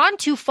 you've gone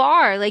too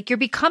far. Like, you're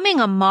becoming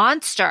a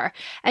monster.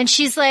 And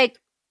she's like,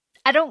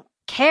 I don't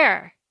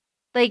care.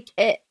 Like,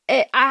 I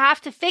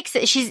have to fix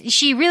it.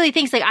 She really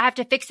thinks, like, I have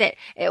to fix it.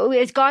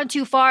 It's gone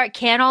too far. It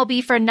can't all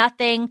be for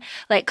nothing.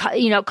 Like,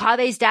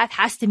 Kave's death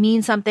has to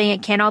mean something.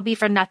 It can't all be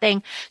for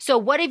nothing. So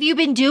what have you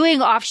been doing,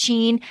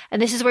 Afshin?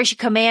 And this is where she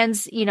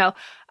commands, he's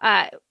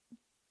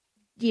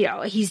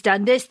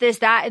done this,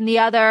 that, and the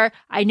other.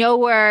 I know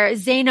where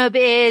Zainab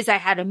is. I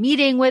had a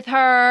meeting with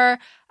her.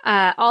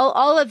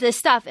 All of this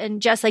stuff.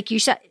 And just like you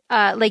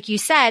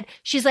said,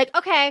 she's like,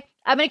 okay,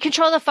 I'm going to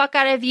control the fuck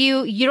out of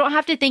you. You don't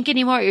have to think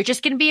anymore. You're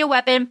just going to be a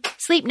weapon.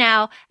 Sleep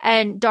now.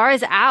 And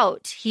Dara's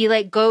out. He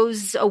like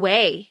goes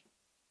away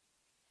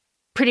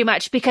pretty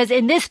much because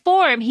in this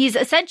form, he's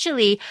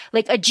essentially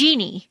like a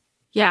genie.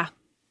 Yeah.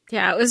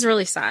 Yeah. It was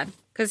really sad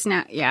because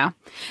now, yeah.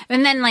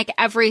 And then like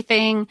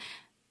everything,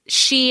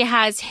 she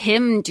has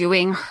him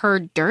doing her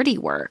dirty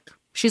work.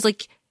 She's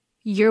like,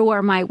 you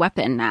are my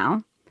weapon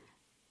now.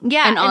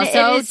 Yeah. And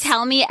also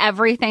tell me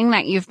everything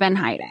that you've been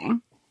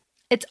hiding.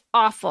 It's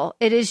awful.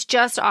 It is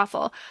just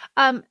awful.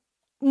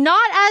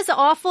 Not as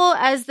awful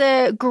as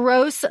the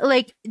gross,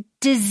 like,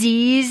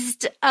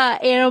 diseased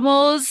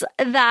animals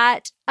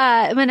that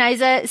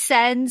Manyza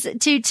sends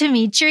to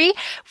Dimitri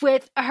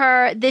with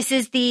her. This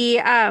is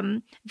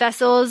the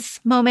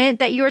vessels moment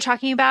that you were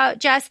talking about,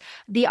 Jess,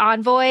 the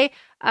envoy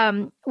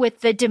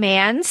with the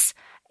demands.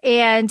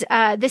 And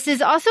this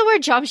is also where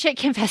Jamshid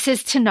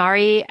confesses to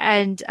Nari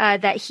and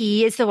that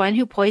he is the one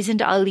who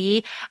poisoned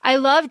Ali. I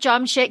love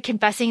Jamshid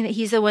confessing that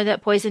he's the one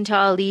that poisoned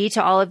Ali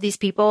to all of these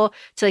people,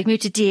 to like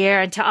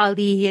Muqtadir and to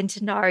Ali and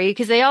to Nari,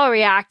 because they all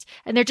react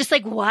and they're just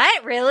like,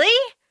 "What? Really?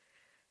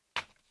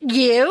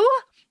 You?"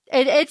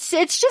 It's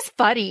just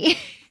funny.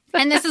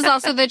 And this is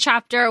also the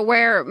chapter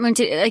where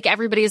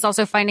everybody is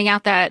also finding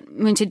out that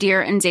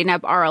Muqtadir and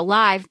Zainab are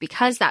alive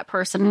because that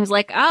person who's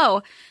like,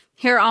 "Oh,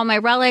 here are all my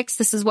relics.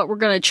 This is what we're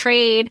going to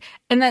trade."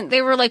 And then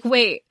they were like,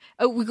 wait,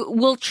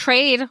 we'll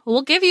trade.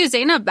 We'll give you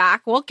Zainab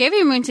back. We'll give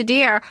you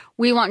Muqtadir.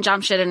 We want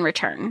Jamshid in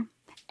return.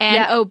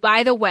 And, oh,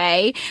 by the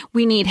way,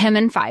 we need him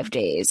in 5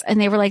 days. And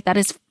they were like, that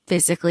is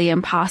physically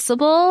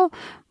impossible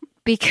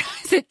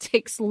because it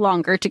takes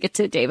longer to get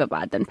to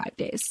Daevabad than 5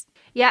 days.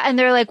 Yeah, and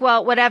they're like,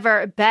 well,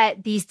 whatever,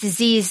 bet these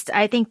diseased,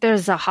 I think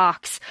there's a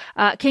Hawks,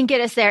 can get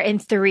us there in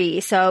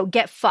 3, so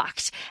get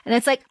fucked. And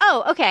it's like,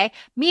 oh, okay.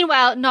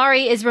 Meanwhile,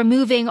 Nari is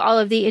removing all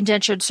of the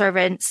indentured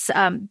servants'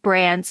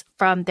 brands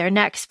from their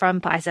necks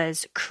from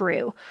Paisa's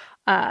crew.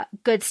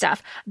 Good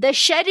stuff. The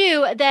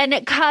Shedu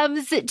then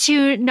comes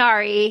to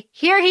Nari.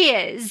 Here he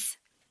is.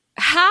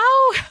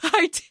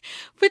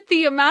 With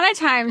the amount of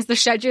times the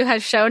Shedu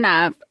has shown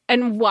up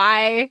and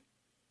why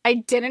I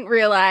didn't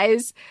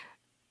realize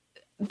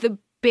the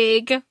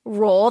big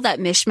role that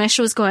Mishmish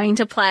was going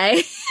to play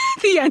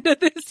at the end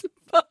of this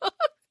book.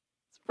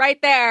 Right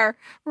there.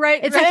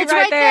 It's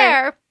right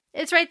there.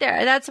 It's right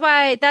there. That's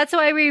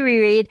why we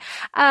reread.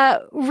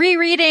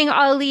 Rereading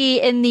Ali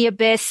in the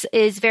Abyss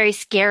is very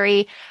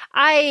scary.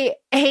 I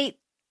hate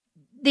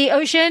the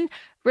ocean,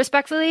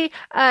 respectfully.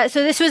 So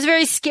this was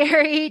very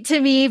scary to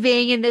me,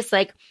 being in this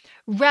like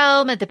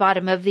realm at the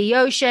bottom of the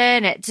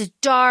ocean. It's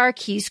dark.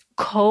 He's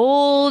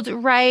cold,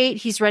 right?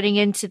 He's running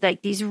into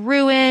like these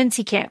ruins.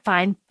 He can't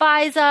find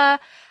Paisa.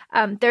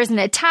 There's an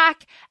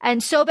attack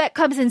and Sobek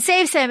comes and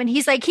saves him. And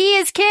he's like, he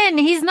is kin.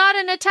 He's not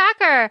an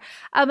attacker.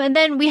 And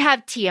then we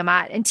have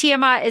Tiamat, and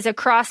Tiamat is a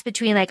cross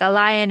between like a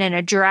lion and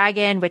a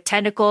dragon with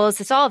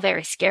tentacles. It's all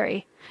very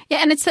scary. Yeah,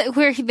 and it's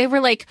where they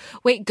were like,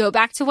 wait, go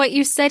back to what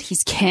you said.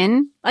 He's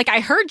kin. Like, I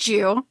heard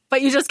you,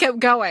 but you just kept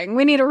going.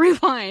 We need to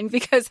rewind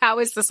because how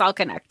is this all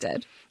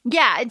connected?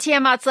 Yeah, and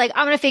Tiamat's like,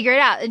 I'm going to figure it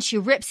out. And she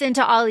rips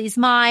into Ollie's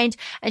mind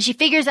and she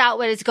figures out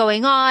what is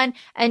going on.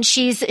 And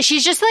she's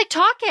just like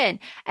talking.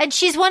 And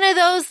she's one of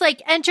those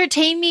like,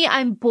 entertain me,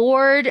 I'm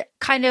bored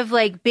kind of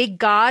like big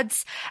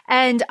gods.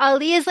 And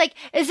Ali is like,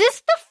 is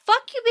this the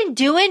fuck you've been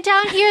doing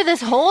down here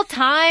this whole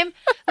time?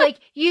 Like,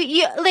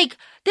 you like,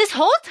 this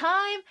whole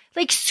time,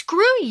 like,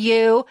 screw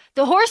you,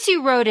 the horse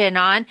you rode in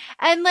on,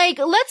 and like,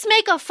 let's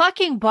make a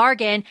fucking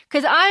bargain,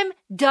 cause I'm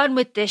done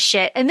with this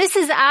shit. And this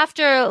is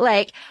after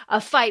like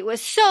a fight with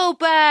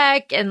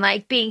Sobek and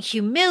like being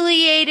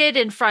humiliated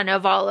in front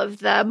of all of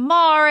the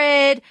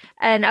Marid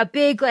and a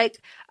big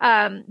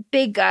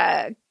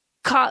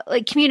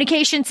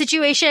communication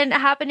situation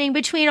happening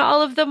between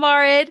all of the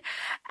Marid.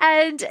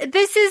 And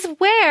this is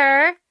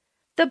where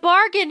the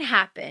bargain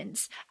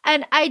happens.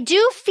 And I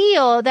do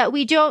feel that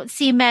we don't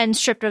see men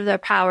stripped of their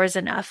powers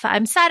enough.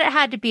 I'm sad it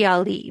had to be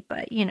Ali,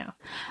 but you know.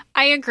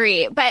 I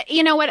agree. But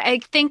you know what? I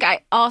think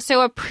I also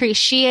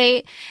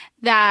appreciate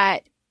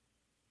that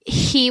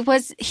he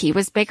was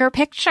bigger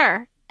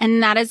picture.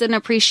 And that is an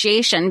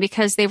appreciation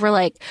because they were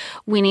like,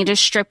 we need to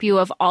strip you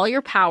of all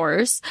your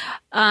powers.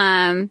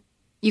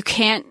 You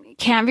can't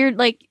can't have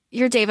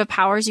your Deva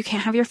powers. You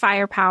can't have your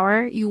fire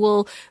power. You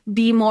will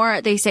be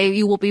more, they say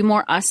you will be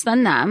more us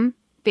than them,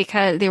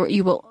 because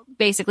your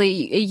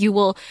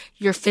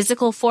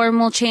physical form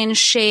will change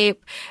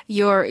shape.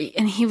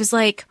 And he was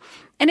like,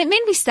 and it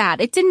made me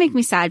sad. It did make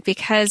me sad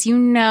because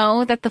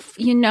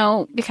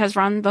because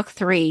we're on book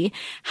 3,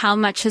 how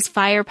much his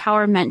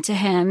firepower meant to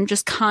him,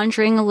 just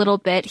conjuring a little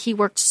bit. He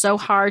worked so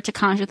hard to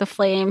conjure the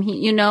flame.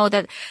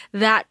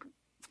 That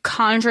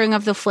conjuring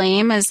of the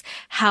flame is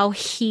how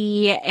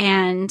he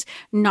and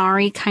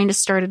Nari kind of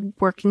started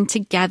working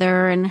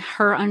together, and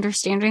her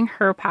understanding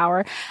her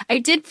power. I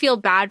did feel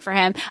bad for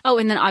him. Oh,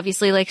 and then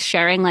obviously like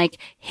sharing like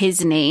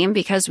his name,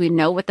 because we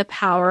know what the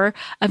power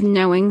of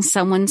knowing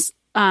someone's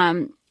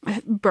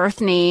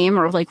birth name,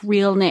 or like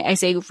real name, I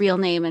say real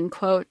name in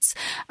quotes,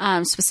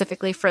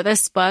 specifically for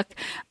this book,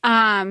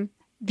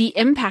 the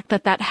impact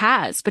that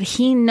has. But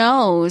he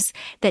knows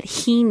that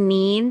he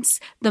needs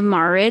the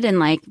Marid and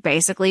like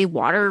basically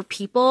water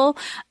people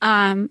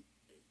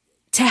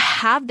to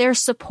have their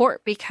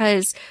support,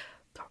 because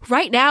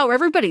right now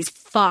everybody's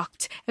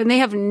fucked and they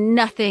have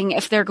nothing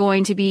if they're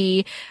going to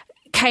be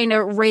kind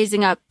of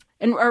rising up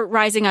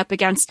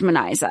against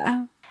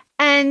Manyza.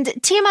 And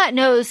Tiamat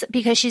knows,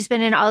 because she's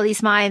been in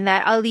Ali's mind,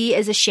 that Ali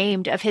is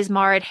ashamed of his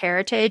Marid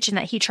heritage and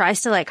that he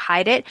tries to like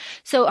hide it.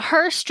 So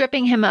her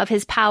stripping him of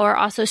his power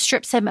also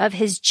strips him of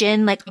his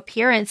jinn like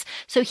appearance.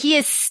 So he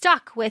is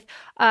stuck with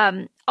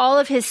all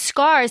of his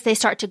scars. They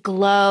start to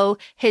glow.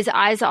 His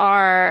eyes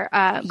are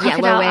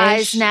crocodile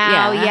eyes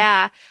now.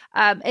 Yeah.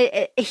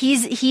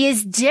 He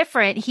is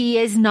different. He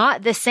is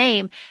not the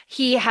same.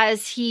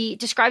 He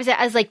describes it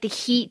as like the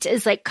heat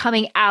is like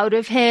coming out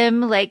of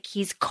him. Like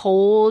he's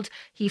cold.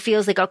 He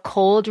feels like a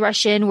cold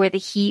rush in where the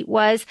heat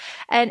was.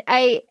 And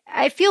I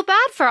feel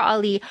bad for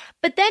Ali,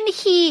 but then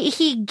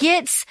he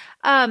gets,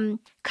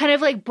 kind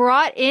of like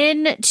brought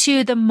in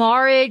to the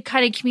Marid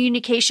kind of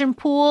communication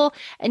pool.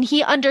 And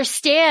he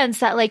understands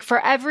that like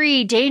for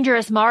every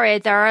dangerous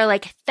Marid, there are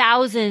like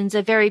thousands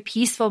of very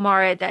peaceful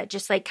Marid that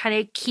just like kind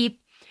of keep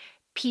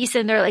peace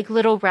in their like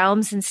little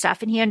realms and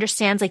stuff. And he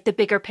understands like the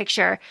bigger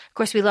picture. Of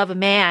course, we love a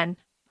man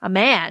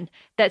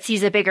that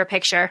sees a bigger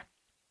picture.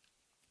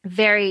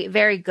 Very,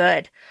 very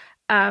good.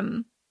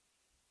 And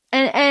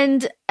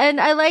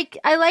I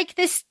like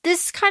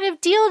this kind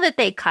of deal that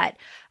they cut.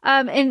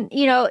 And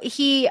you know,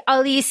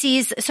 Ali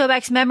sees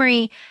Sobek's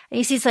memory and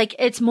he sees like,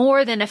 it's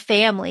more than a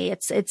family.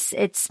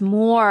 It's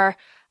more,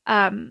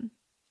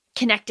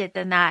 connected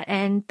than that.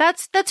 And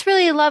that's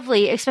really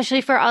lovely,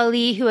 especially for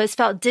Ali, who has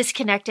felt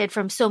disconnected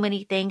from so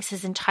many things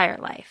his entire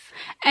life.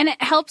 And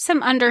it helps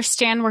him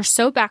understand where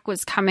Sobek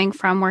was coming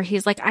from, where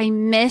he's like, I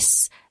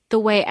miss the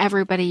way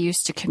everybody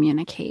used to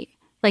communicate.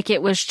 Like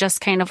it was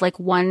just kind of like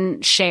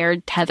one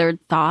shared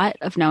tethered thought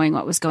of knowing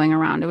what was going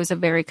around. It was a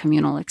very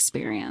communal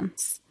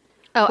experience.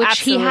 Oh, which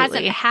absolutely. He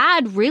hasn't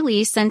had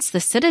really since the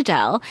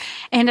Citadel.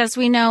 And as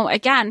we know,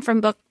 again, from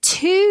book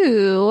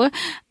 2,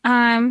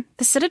 the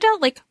Citadel,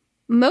 like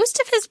most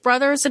of his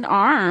brothers in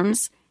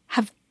arms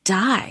have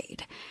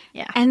died.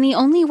 Yeah. And the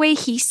only way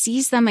he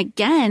sees them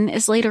again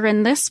is later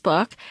in this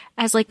book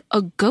as like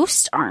a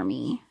ghost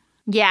army.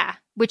 Yeah.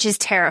 Which is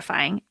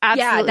terrifying.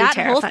 Absolutely that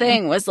terrifying. whole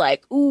thing was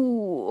like,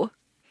 ooh.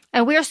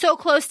 And we are so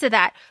close to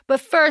that.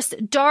 But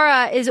first,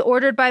 Dara is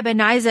ordered by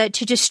Manyza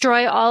to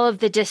destroy all of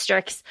the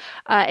districts,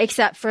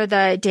 except for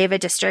the Deva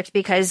district,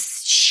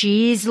 because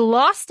she's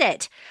lost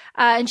it.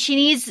 And she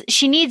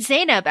needs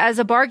Zainab as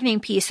a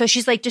bargaining piece. So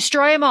she's like,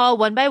 destroy them all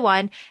one by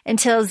one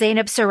until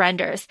Zainab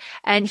surrenders.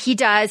 And he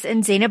does,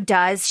 and Zainab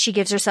does. She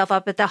gives herself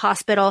up at the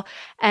hospital.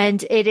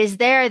 And it is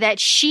there that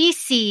she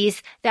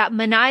sees that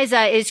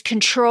Manyza is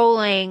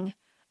controlling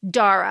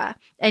Dara,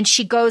 and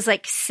she goes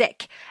like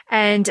sick,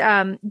 and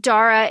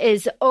Dara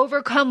is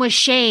overcome with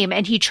shame,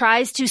 and he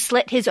tries to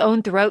slit his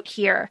own throat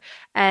here,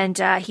 and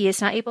he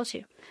is not able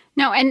to.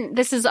 No, and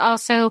this is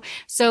also,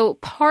 so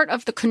part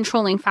of the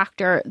controlling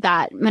factor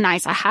that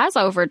Manyza has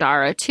over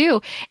Dara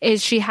too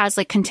is she has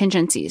like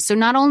contingencies. So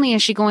not only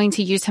is she going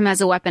to use him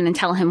as a weapon and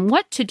tell him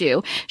what to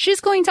do,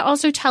 she's going to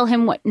also tell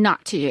him what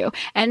not to do.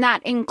 And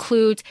that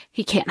includes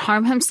he can't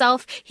harm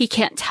himself. He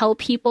can't tell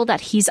people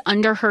that he's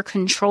under her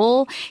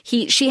control.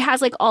 She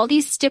has like all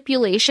these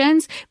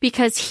stipulations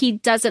because she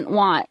doesn't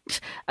want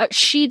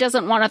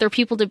other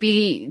people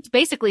to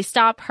basically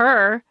stop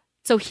her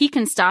so he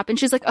can stop. And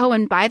she's like, oh,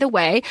 and by the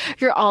way,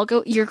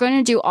 you're going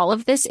to do all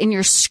of this in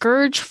your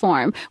scourge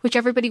form, which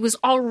everybody was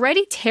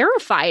already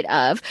terrified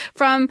of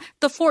from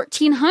the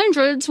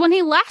 1400s when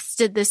he last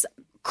did this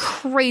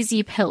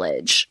crazy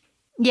pillage.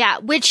 Yeah,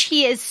 which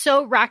he is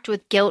so racked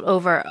with guilt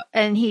over,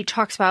 and he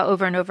talks about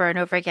over and over and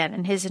over again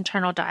in his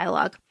internal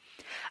dialogue.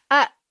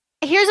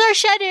 Here's our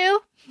Shedu.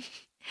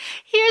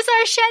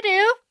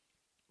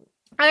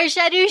 Our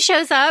Shedu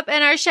shows up,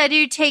 and our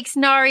Shedu takes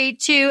Nari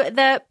to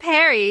the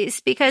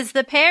Perrys because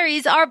the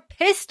Perrys are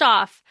pissed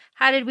off.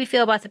 How did we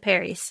feel about the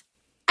Perrys?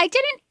 I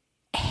didn't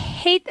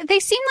hate.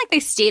 They seemed like they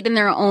stayed in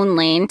their own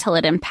lane till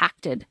it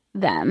impacted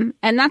them.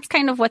 And that's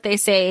kind of what they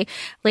say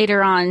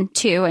later on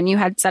too. And you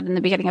had said in the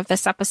beginning of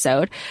this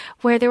episode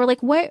where they were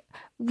like,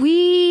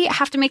 we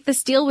have to make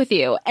this deal with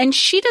you. And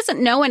she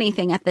doesn't know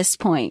anything at this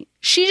point.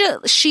 She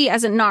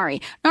as in Nari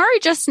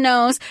just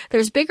knows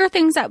there's bigger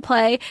things at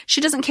play.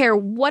 She doesn't care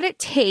what it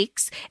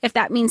takes. If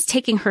that means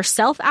taking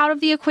herself out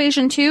of the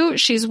equation too,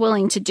 she's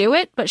willing to do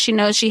it, but she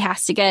knows she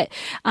has to get,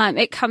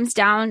 it comes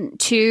down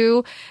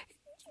to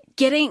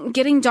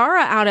getting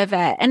Dara out of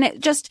it. And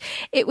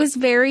it was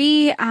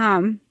very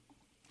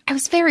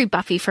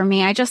Buffy for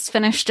me. I just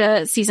finished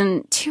a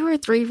season 2 or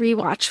 3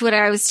 rewatch when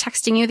I was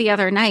texting you the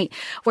other night,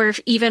 where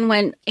even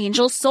when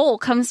Angel's soul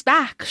comes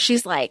back,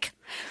 she's like,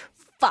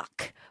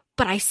 fuck,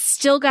 but I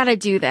still got to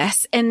do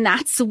this. And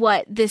that's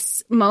what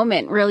this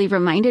moment really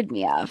reminded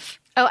me of.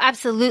 Oh,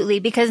 absolutely.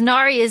 Because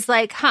Nari is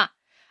like, all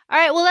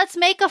right, well, let's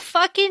make a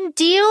fucking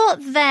deal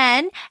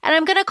then. And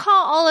I'm going to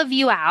call all of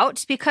you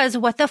out because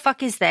what the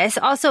fuck is this?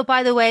 Also,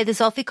 by the way, the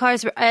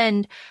Zulfikars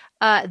and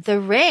the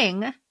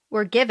ring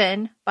were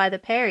given by the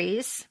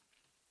Perrys.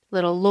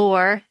 Little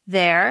lore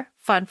there.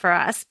 Fun for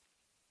us.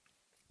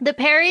 The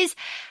Perrys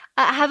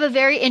have a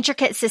very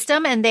intricate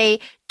system and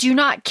they do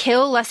not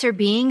kill lesser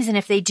beings. And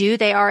if they do,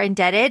 they are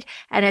indebted.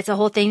 And it's a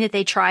whole thing that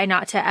they try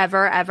not to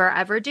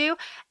ever do.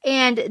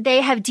 And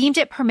they have deemed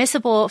it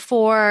permissible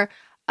for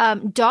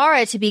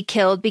Dara to be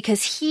killed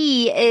because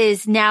he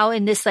is now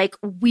in this like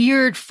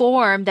weird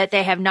form that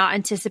they have not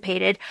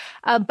anticipated.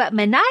 But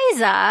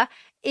Manaiza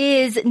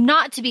is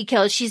not to be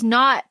killed. She's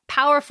not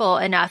powerful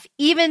enough,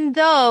 even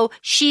though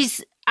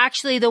she's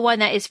actually the one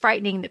that is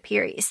frightening the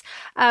Perrys.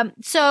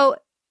 So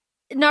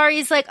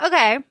Nari's like,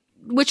 okay.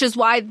 Which is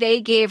why they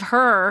gave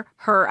her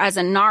as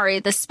a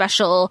Nari, the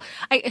special,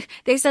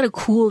 they said a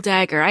cool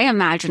dagger. I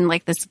imagine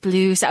like this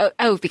blue,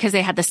 because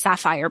they had the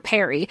sapphire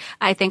Perry.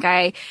 I think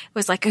I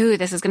was like, ooh,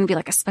 this is going to be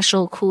like a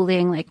special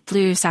cooling, like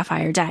blue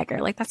sapphire dagger.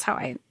 Like that's how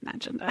I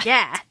imagined it.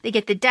 Yeah. They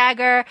get the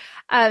dagger.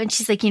 And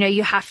she's like,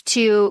 you have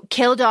to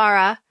kill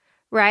Dara,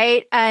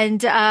 right? And,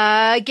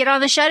 get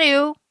on the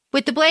Shadow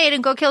with the blade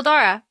and go kill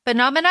Dara, but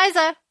not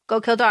Manaiza,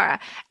 go kill Dara.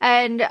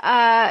 And,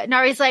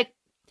 Nari's like,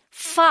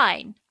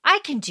 fine. I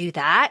can do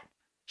that.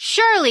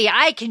 Surely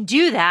I can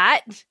do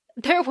that.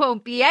 There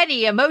won't be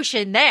any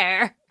emotion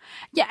there.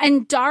 Yeah,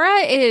 and Dara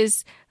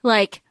is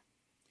like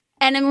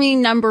enemy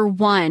number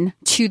 1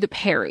 to the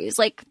Perrys.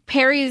 Like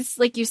Perrys,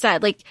 like you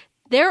said, like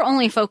their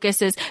only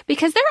focus is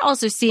because they're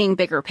also seeing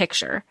bigger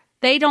picture.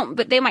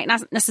 But they might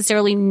not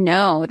necessarily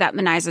know that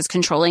Manaiza is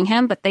controlling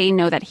him, but they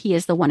know that he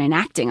is the one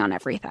enacting on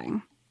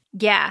everything.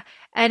 Yeah,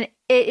 and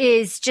it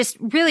is just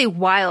really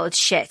wild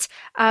shit.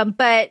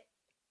 But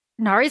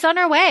Nari's on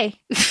her way.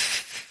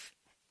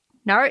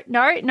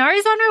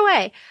 Nari's on her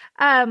way.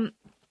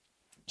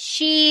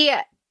 She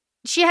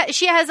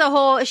has a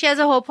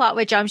whole plot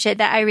with Jamshid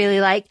that I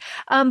really like.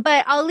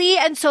 But Ali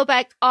and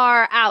Sobek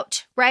are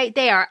out, right?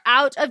 They are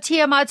out of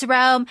Tiamat's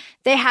realm.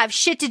 They have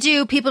shit to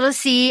do, people to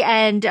see,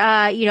 and,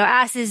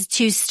 asses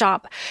to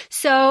stomp.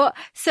 So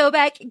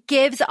Sobek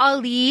gives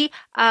Ali,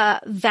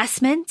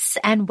 vestments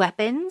and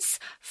weapons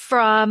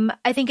from,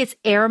 I think it's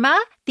Irma,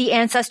 the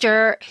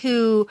ancestor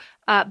who,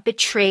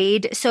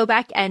 betrayed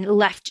Sobek and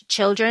left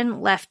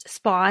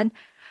spawn.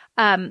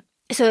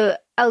 So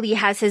Ali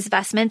has his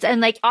vestments and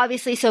like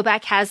obviously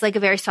Sobek has like a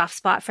very soft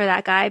spot for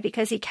that guy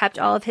because he kept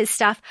all of his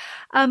stuff.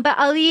 But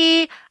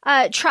Ali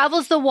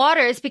travels the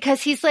waters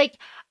because he's like,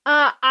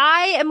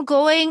 I am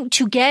going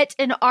to get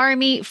an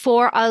army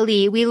for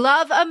Ali. We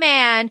love a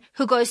man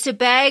who goes to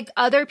beg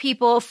other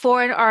people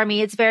for an army.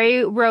 It's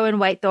very Rowan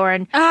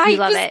Whitethorn. We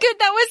love it. Good.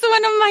 That was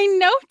one of my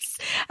notes.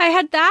 I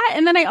had that.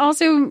 And then I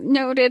also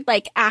noted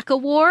like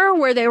Akawar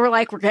where they were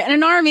like, we're getting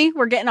an army.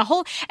 We're getting a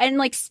whole, and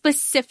like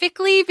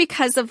specifically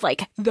because of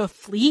like the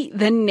fleet,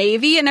 the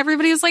Navy, and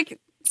everybody was like,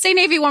 say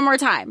Navy one more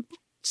time.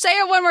 Say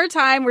it one more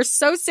time. We're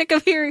so sick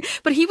of hearing,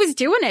 but he was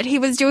doing it. He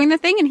was doing the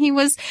thing and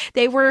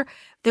they were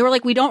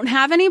like, we don't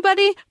have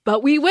anybody,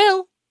 but we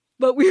will.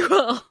 One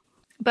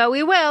of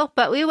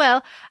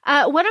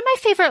my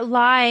favorite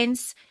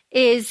lines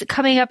is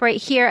coming up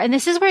right here. And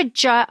this is where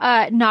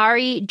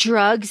Nari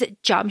drugs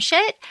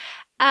Jamshid.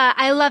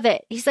 I love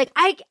it. He's like,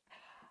 I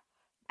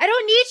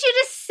don't need you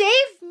to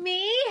save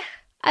me.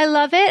 I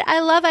love it.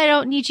 I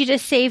don't need you to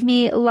save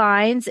me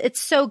lines. It's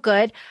so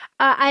good.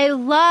 I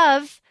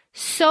love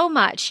so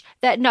much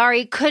that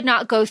Nari could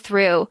not go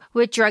through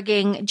with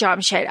drugging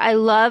Jamshid. I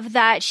love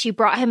that she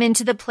brought him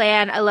into the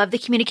plan. I love the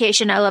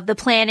communication. I love the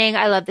planning.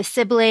 I love the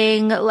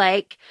sibling.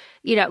 Like,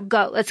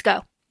 let's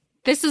go.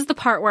 This is the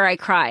part where I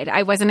cried.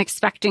 I wasn't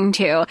expecting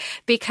to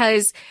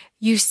because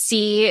you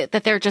see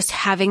that they're just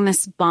having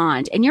this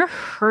bond and you're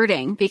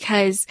hurting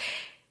because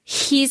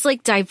he's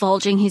like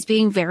divulging. He's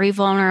being very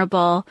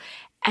vulnerable.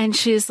 And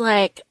she's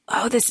like,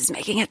 oh, this is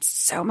making it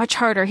so much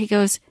harder. He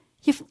goes,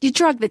 You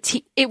drugged the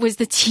tea. It was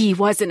the tea,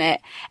 wasn't it?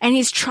 And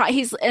he's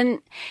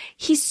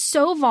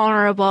so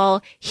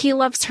vulnerable. He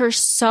loves her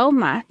so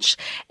much.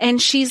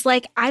 And she's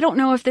like, I don't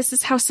know if this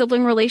is how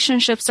sibling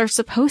relationships are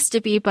supposed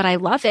to be, but I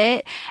love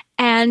it.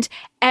 And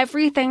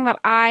everything that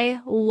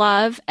I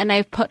love and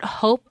I put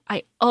hope,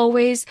 I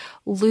always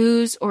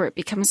lose or it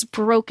becomes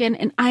broken.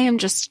 And I am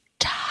just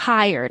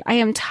tired. I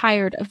am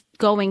tired of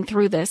going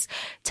through this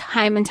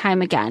time and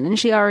time again. And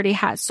she already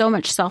has so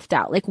much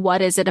self-doubt. Like,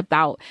 what is it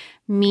about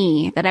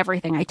me that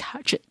everything I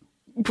touch it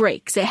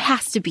breaks? It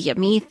has to be a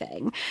me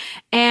thing.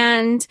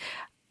 And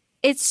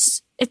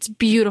it's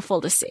beautiful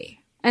to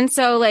see. And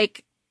so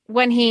like,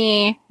 when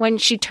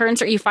she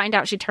turns, or you find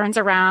out she turns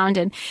around,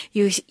 and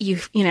you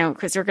know,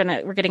 because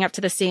we're getting up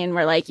to the scene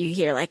where like you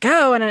hear like,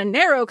 oh, and an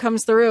arrow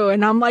comes through,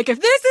 and I'm like,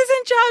 if this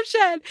isn't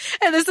Jamshed,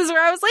 and this is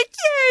where I was like,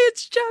 yay,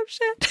 it's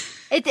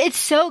Jamshed. It's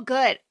so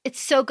good. It's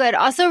so good.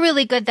 Also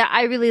really good that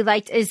I really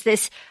liked is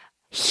this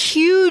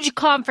huge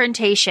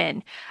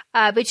confrontation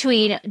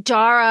between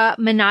Dara,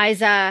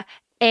 Manyza,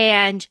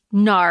 and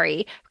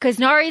Nari, because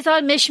Nari's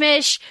on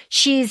Mishmish.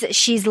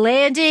 She's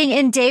landing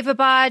in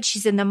Daevabad.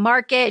 She's in the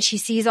market. She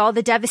sees all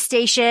the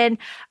devastation.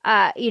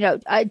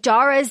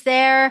 Dara's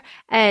there,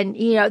 and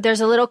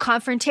there's a little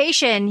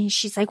confrontation.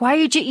 She's like, "Why are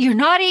you're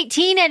not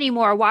 18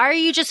 anymore? Why are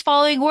you just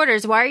following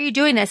orders? Why are you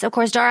doing this?" Of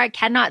course, Dara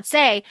cannot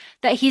say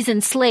that he's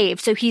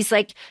enslaved, so he's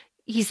like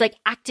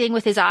acting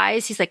with his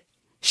eyes. He's like,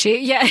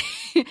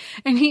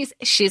 and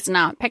she's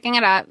not picking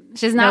it up.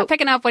 She's not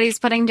picking up what he's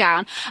putting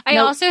down. I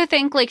also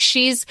think like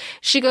she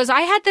goes, I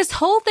had this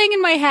whole thing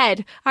in my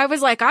head. I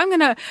was like, I'm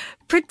going to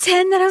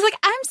pretend that I was like,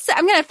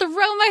 I'm going to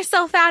throw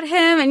myself at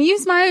him and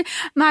use my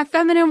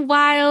feminine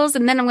wiles.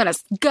 And then I'm going to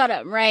gut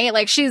him, right?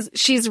 Like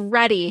she's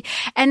ready.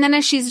 And then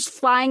as she's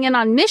flying in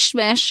on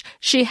Mishmish,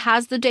 she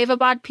has the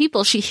Daevabad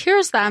people. She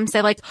hears them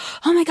say like,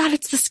 oh my God,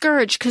 it's the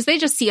Scourge. Cause they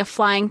just see a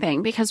flying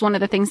thing. Because one of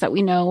the things that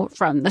we know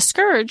from the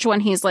Scourge when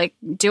he's like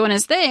doing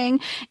his thing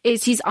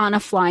is he's on a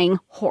flying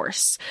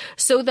horse.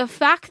 So the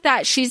fact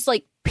that she's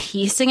like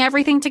piecing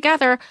everything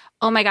together,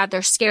 oh my God,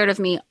 they're scared of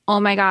me. Oh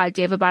my God,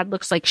 Daevabad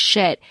looks like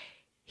shit.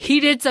 He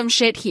did some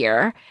shit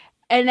here.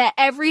 And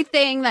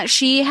everything that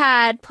she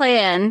had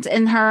planned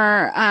in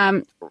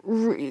her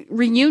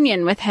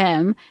reunion with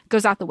him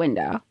goes out the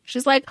window.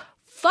 She's like,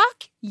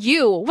 fuck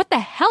you. What the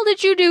hell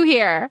did you do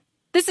here?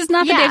 This is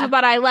not the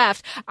Daevabad I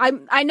left.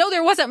 I know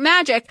there wasn't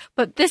magic,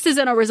 but this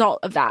isn't a result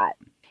of that.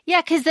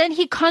 Yeah, because then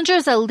he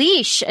conjures a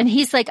leash, and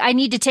he's like, I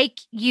need to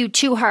take you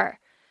to her.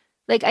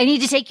 Like, I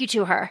need to take you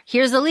to her.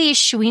 Here's a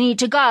leash. We need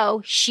to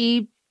go.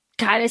 She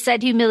kind of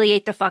said,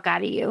 humiliate the fuck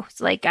out of you.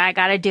 It's like, I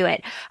gotta do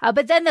it.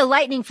 But then the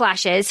lightning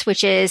flashes,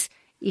 which is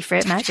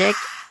Ifrit magic.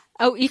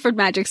 Oh, Ifrit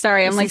magic.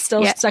 Sorry, I'm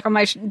still stuck on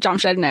my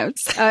Jamshed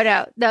notes.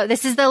 Oh, no.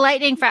 This is the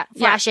lightning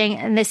flashing,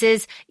 and this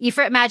is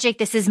Ifrit magic.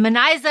 This is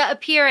Manyza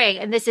appearing,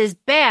 and this is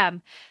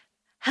bam.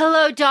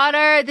 Hello,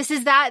 daughter. This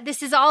is that.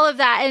 This is all of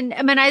that. And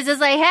Manyza's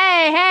like,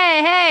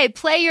 hey,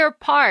 play your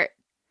part.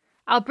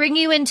 I'll bring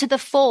you into the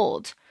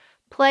fold.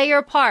 Play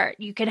your part.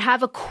 You can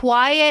have a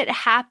quiet,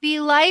 happy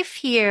life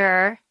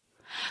here.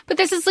 But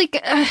this is like,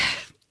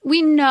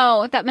 we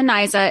know that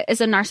Manyza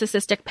is a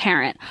narcissistic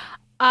parent.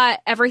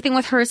 Everything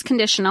with her is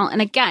conditional. And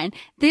again,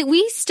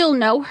 we still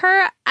know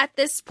her at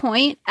this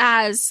point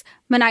as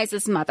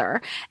Manyza's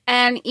mother.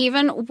 And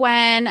even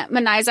when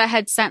Manyza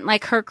had sent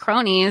like her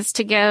cronies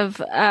to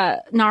give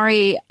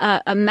Nari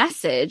a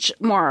message,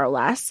 more or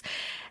less,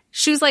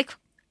 she was like,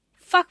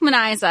 fuck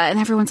Manyza. And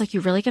everyone's like,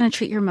 you really going to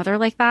treat your mother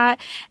like that?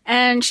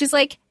 And she's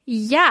like,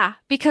 yeah,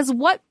 because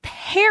what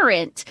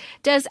parent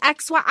does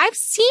X, Y? I've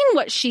seen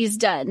what she's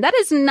done. That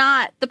is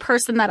not the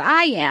person that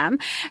I am.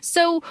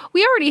 So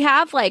we already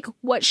have like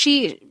what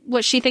she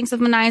thinks of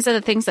Manyza,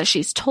 the things that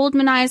she's told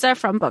Manyza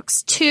from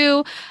books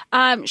 2.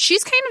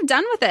 She's kind of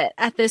done with it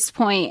at this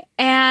point.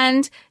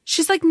 And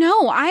she's like,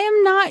 no, I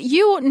am not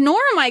you, nor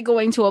am I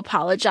going to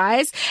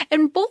apologize.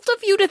 And both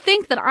of you to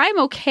think that I'm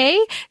okay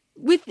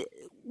with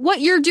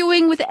what you're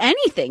doing with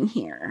anything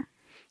here.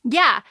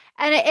 Yeah,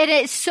 and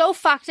it's so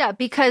fucked up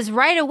because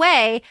right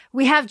away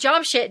we have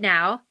Jamshed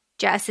now.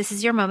 Jess, this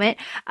is your moment.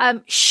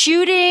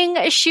 Shooting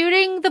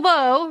the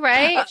bow,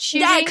 right?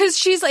 Yeah, because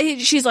she's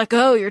like,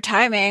 oh, your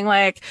timing,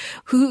 like,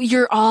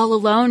 you're all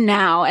alone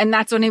now, and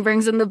that's when he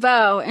brings in the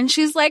bow, and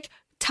she's like,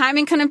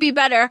 timing couldn't be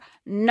better.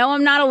 No,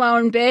 I'm not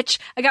alone, bitch.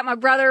 I got my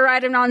brother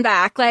riding on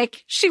back.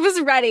 Like, she was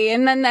ready.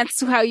 And then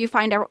that's how you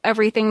find out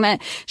everything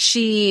that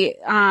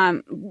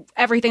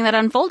everything that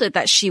unfolded,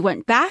 that she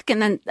went back.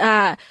 And then,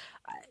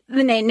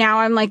 the name,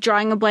 now I'm like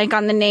drawing a blank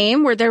on the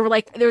name, where they were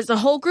like, there's a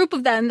whole group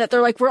of them that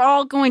they're like, we're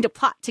all going to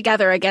plot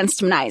together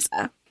against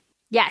Manyza.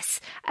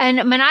 Yes. And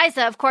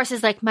Manyza, of course,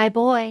 is like, my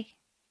boy.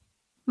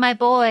 My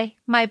boy,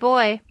 my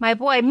boy, my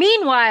boy.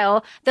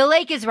 Meanwhile, the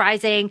lake is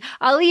rising.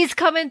 Ali's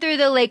coming through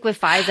the lake with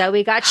Faiza.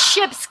 We got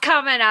ships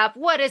coming up.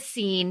 What a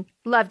scene.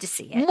 Love to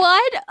see it.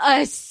 What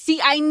a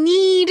scene. I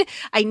need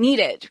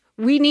it.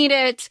 We need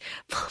it.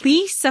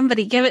 Please,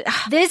 somebody give it.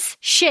 This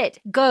shit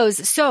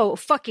goes so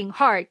fucking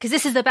hard because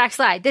this is the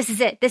backslide. This is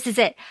it. This is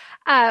it.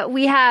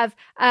 We have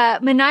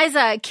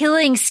Manyza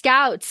killing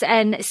scouts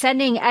and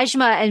sending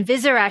Ejma and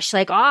Vizaresh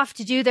like off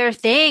to do their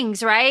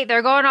things, right?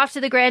 They're going off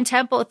to the Grand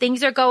Temple.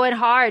 Things are going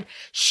hard.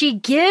 She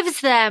gives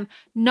them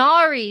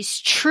Nari's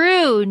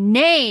true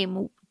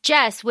name,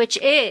 Jess, which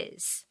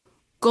is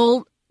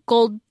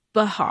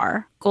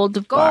Goldbahar.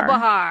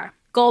 Golbahar.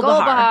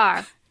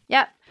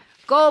 Yep.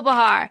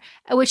 Golbahar,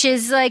 which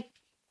is like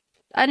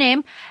a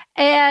name,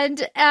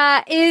 and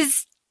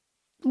is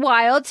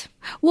wild.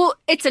 Well,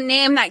 it's a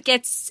name that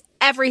gets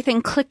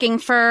everything clicking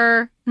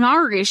for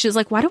Nari. She's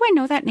like, why do I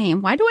know that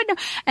name? Why do I know?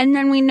 And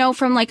then we know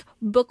from like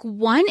book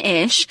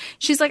 1-ish,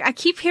 she's like, I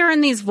keep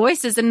hearing these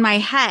voices in my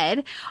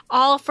head,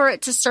 all for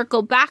it to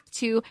circle back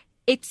to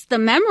it's the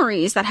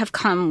memories that have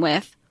come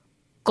with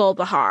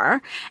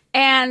Gulbahar.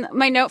 And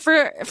my note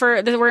for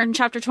we're in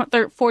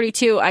chapter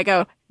 42, I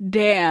go,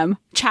 damn,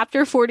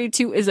 chapter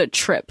 42 is a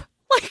trip.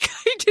 Like,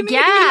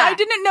 I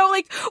didn't know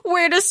like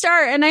where to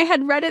start. And I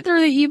had read it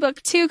through the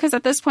ebook too, because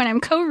at this point I'm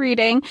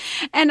co-reading,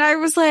 and I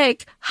was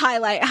like,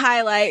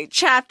 highlight,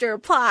 chapter,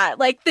 plot.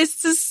 Like,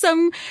 this is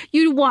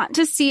you'd want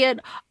to see it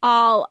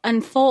all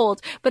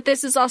unfold. But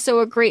this is also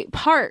a great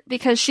part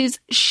because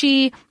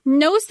she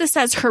knows this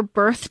as her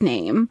birth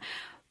name,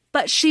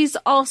 but she's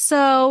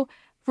also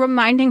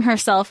reminding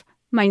herself,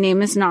 my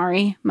name is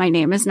Nari. My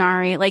name is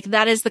Nari. Like,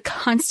 that is the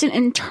constant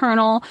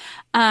internal,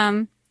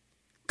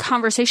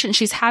 conversation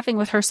she's having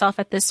with herself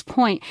at this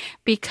point,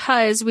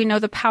 because we know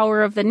the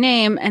power of the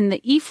name, and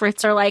the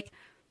Ifrits are like,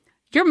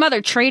 your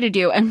mother traded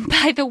you, and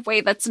by the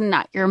way, that's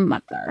not your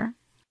mother.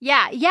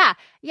 Yeah.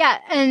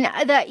 And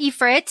the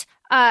Ifrit,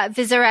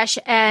 Vizaresh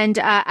and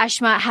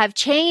Ashma have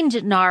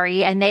chained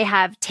Nari, and they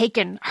have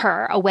taken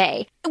her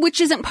away.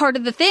 Which isn't part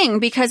of the thing,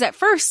 because at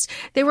first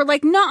they were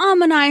like, "Nuh-uh,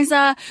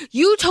 Manyza,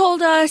 you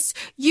told us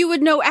you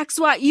would know X,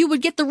 Y, you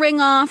would get the ring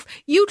off.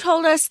 You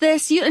told us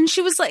this." And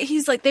she was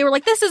like, they were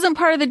like, "This isn't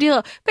part of the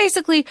deal."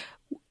 Basically,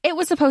 it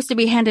was supposed to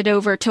be handed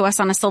over to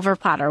us on a silver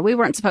platter. We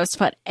weren't supposed to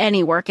put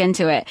any work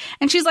into it.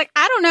 And she's like,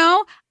 I don't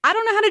know how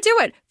to do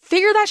it.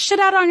 Figure that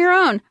shit out on your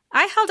own.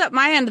 I held up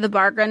my end of the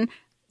bargain.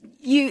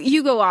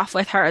 You go off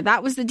with her.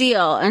 That was the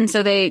deal. And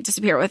so they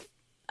disappear with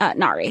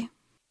Nari.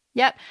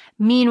 Yep.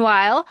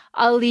 Meanwhile,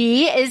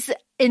 Ali is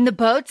in the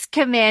boats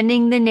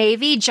commanding the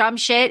Navy.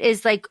 Jamshid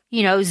is like,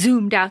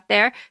 zoomed out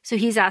there. So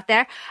he's out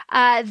there.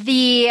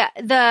 The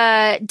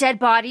dead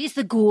bodies,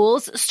 the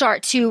ghouls,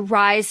 start to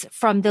rise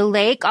from the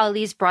lake,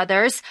 Ali's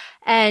brothers,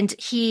 and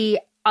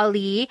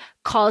Ali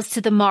calls to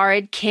the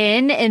Marid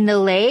kin in the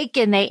lake,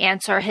 and they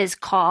answer his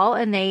call,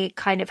 and they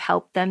kind of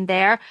help them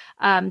there.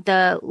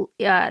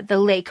 The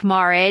lake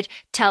Marid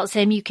tells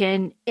him you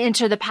can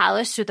enter the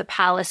palace through the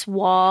palace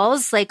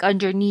walls, like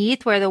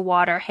underneath where the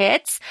water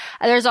hits.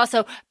 There's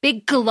also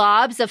big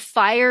globs of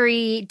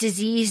fiery,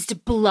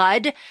 diseased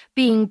blood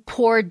being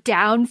poured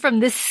down from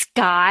the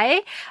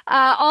sky.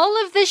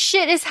 All of this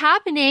shit is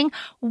happening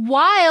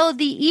while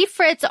the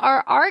Ifrits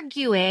are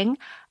arguing,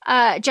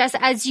 just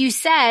as you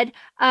said,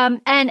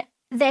 and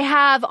they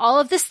have all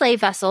of the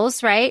slave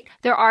vessels, right?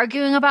 They're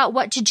arguing about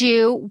what to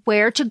do,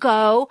 where to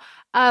go.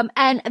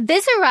 And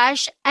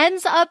Vizaresh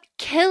ends up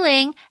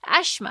killing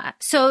Ashma.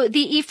 So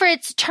the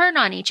Ifrits turn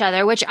on each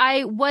other, which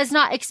I was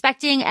not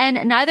expecting,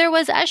 and neither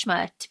was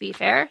Ashma, to be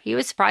fair. He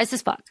was surprised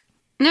as fuck.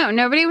 No,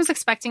 nobody was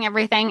expecting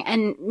everything,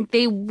 and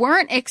they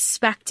weren't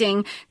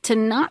expecting to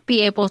not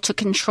be able to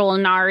control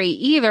Nari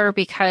either,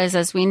 because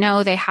as we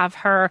know, they have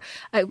her,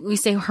 we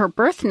say her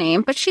birth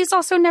name, but she's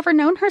also never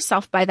known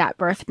herself by that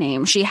birth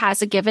name. She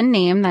has a given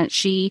name that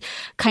she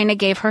kind of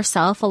gave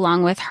herself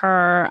along with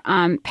her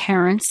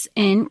parents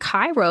in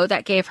Cairo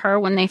that gave her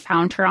when they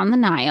found her on the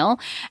Nile.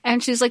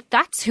 And she's like,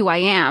 that's who I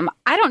am.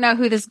 I don't know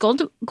who this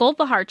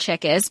Gulbahar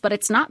chick is, but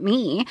it's not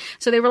me.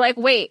 So they were like,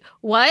 wait,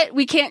 what?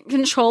 We can't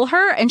control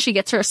her? And she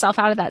gets herself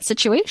out of that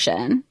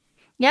situation.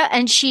 Yeah,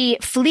 and she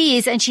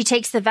flees and she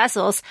takes the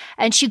vessels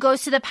and she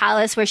goes to the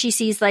palace where she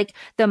sees like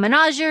the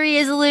menagerie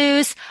is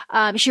loose.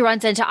 She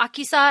runs into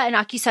Akisa and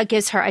Akisa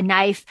gives her a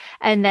knife.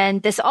 And then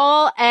this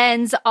all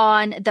ends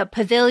on the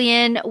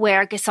pavilion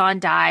where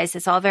Ghassan dies.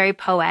 It's all very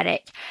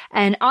poetic.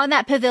 And on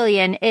that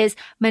pavilion is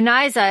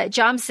Manyza,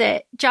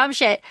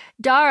 Jamshid,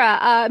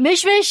 Dara,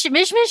 Mishmish.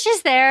 Mishmish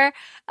is there.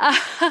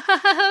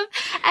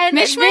 And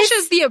Mishmish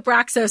is the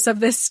Abraxas of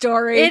this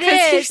story. It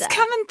is. He's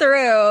coming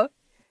through.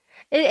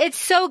 It's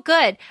so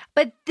good.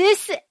 But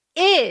this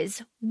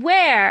is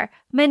where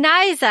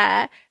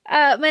Manyza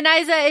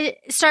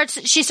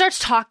starts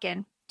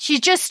talking. She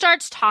just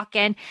starts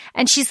talking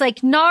and she's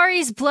like,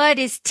 Nari's blood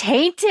is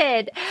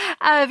tainted.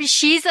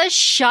 She's a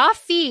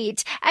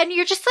Shafit. And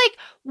you're just like,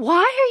 why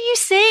are you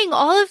saying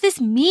all of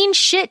this mean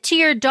shit to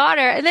your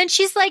daughter? And then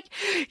she's like,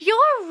 you're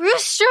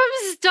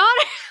Rustrom's daughter.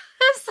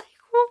 I was like,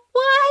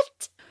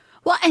 what?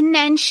 Well, and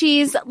then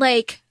she's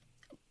like,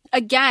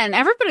 again,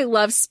 everybody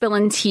loves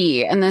spilling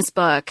tea in this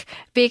book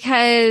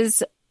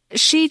because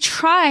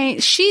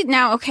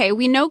now, okay,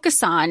 we know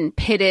Ghassan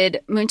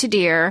pitted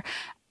Muntadir,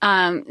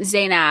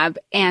 Zainab,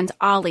 and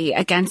Ali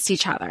against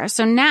each other.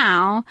 So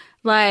now,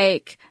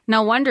 like,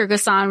 no wonder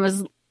Ghassan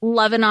was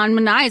loving on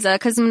Manyza,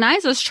 because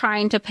Manyza's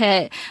trying to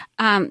pit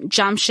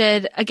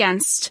Jamshid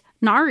against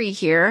Nari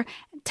here.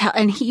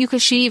 And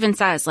she even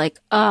says, like,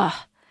 ugh.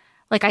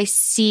 Like, I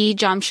see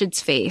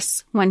Jamshid's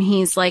face when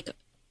he's like,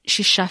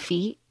 she's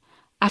Shafit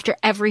after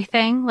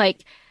everything.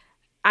 Like,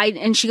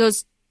 and she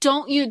goes,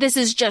 this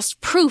is just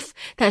proof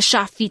that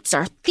Shafits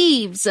are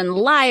thieves and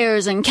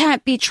liars and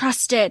can't be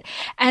trusted.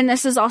 And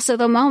this is also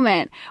the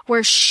moment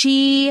where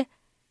she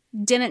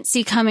didn't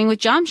see coming with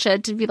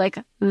Jamshid to be like,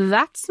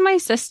 that's my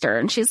sister.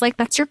 And she's like,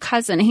 that's your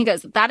cousin. And he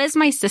goes, that is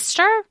my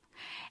sister.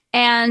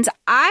 And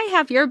I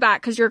have your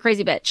back because you're a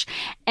crazy bitch.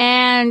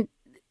 And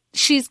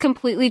she's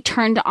completely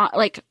turned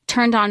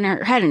on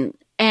her head.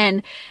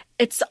 And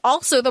it's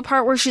also the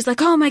part where she's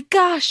like, oh my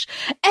gosh,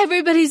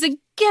 everybody's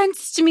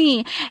against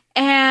me.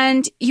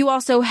 And you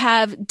also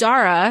have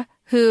Dara,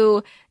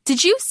 who,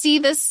 did you see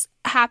this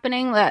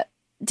happening?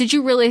 Did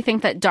you really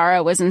think that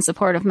Dara was in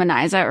support of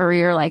Manyza, or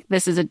you're like,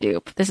 this is a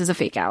dupe, this is a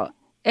fake out?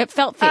 It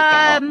felt fake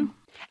out.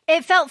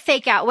 It felt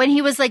fake out when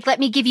he was like, let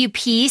me give you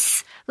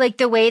peace. Like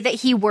the way that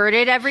he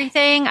worded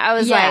everything, I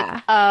was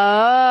like,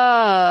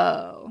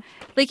 oh.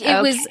 Like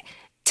it was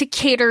to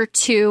cater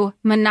to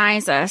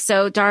Manyza.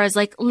 So Dara's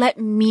like, let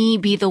me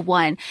be the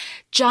one.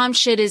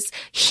 Jamshid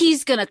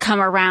he's going to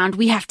come around.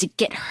 We have to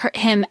get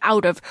him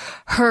out of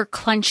her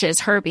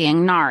clutches, her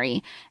being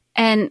Nari.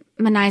 And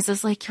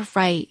Manyza's like, you're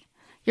right.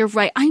 You're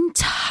right. I'm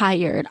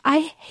tired.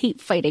 I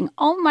hate fighting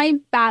all my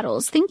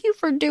battles. Thank you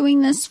for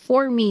doing this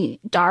for me,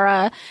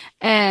 Dara.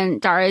 And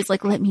Dara is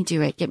like, let me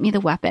do it. Get me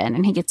the weapon.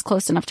 And he gets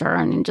close enough to her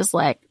and just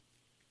like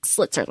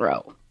slits her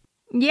throat.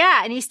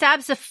 Yeah. And he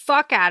stabs the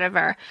fuck out of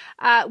her,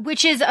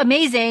 which is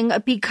amazing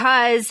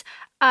because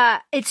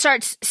it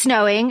starts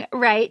snowing,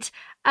 right?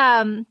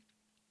 And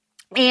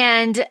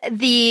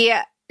the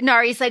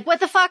Nari's like,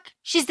 what the fuck?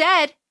 She's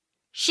dead.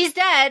 She's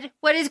dead.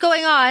 What is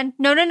going on?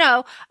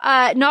 No.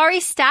 Nari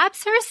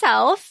stabs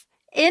herself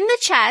in the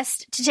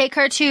chest to take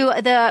her to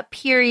the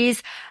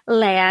Piri's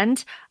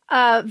land.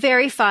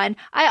 Very fun.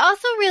 I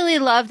also really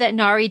love that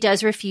Nari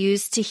does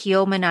refuse to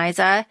heal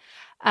Manyza.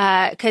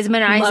 Cause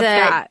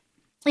Manyza,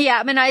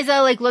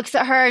 Manyza like looks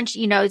at her and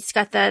she, it's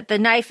got the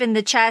knife in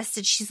the chest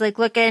and she's like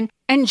looking.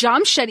 And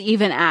Jamshid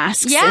even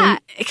asks. Yeah.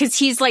 Because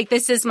he's like,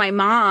 this is my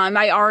mom.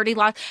 I already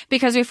lost.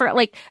 Because we forgot,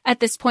 like,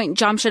 at this point,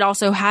 Jamshid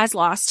also has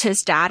lost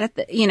his dad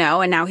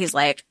and now he's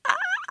like,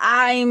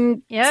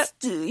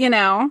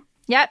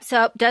 Yep.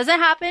 So doesn't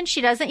happen.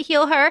 She doesn't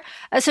heal her.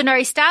 So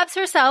Nari stabs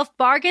herself,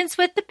 bargains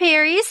with the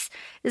Piris,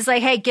 is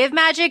like, hey, give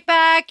magic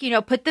back,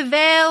 put the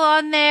veil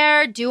on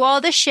there, do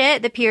all the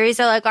shit. The Piris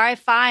are like, all right,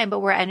 fine,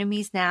 but we're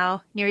enemies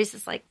now. Nari's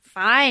just like,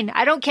 fine,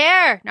 I don't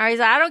care. Nari's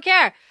like, I don't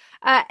care.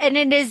 And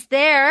it is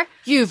there.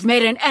 You've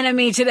made an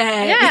enemy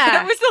today. Yeah.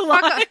 That was the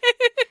line.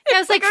 I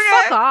was like,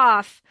 fuck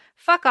off.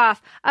 Fuck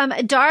off.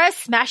 Dara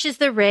smashes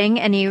the ring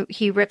and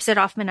he rips it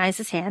off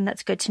Manyza's hand.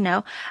 That's good to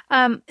know.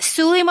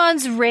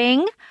 Suleiman's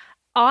ring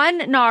on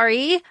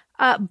Nari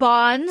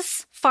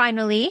bonds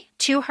finally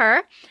to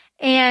her,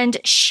 and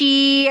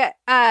she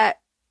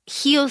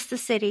heals the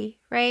city,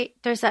 right?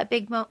 There's that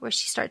big moment where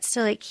she starts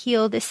to like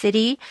heal the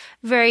city.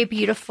 Very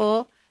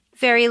beautiful,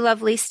 very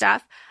lovely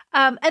stuff.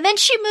 And then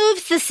she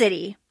moves the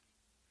city.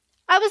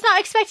 I was not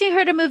expecting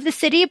her to move the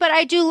city, but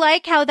I do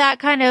like how that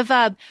kind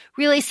of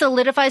really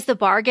solidifies the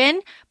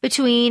bargain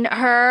between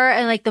her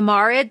and like the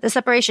Marid, the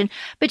separation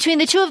between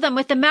the two of them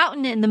with the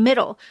mountain in the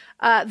middle.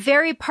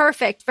 Very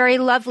perfect, very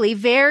lovely,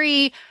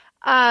 very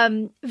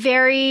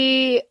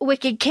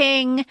Wicked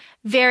King,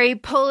 very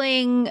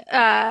pulling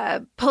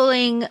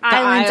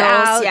islands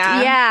out.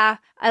 Yeah.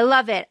 I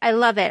love it. I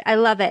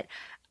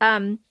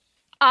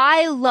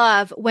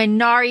love when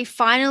Nari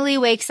finally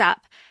wakes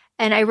up.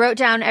 And I wrote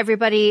down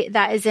everybody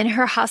that is in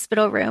her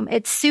hospital room.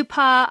 It's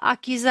Supa,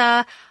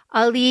 Akiza,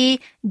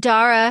 Ali,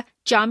 Dara,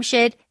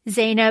 Jamshid,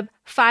 Zainab,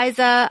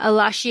 Faiza,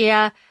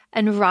 Alashia,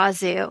 and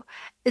Razu.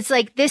 It's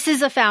like, this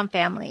is a found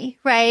family,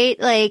 right?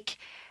 Like,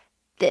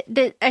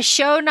 a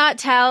show not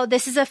tell.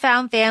 This is a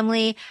found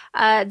family.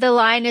 The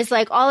line is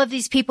like, all of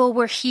these people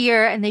were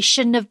here and they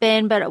shouldn't have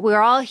been, but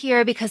we're all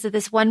here because of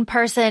this one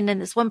person,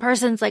 and this one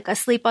person's like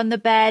asleep on the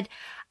bed.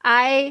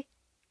 I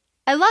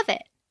love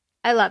it.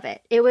 I love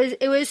it. It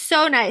was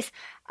so nice.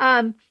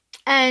 And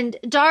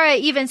Dara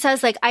even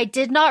says, like, I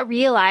did not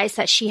realize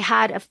that she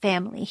had a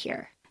family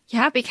here.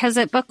 Yeah, because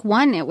at book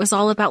 1, it was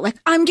all about like,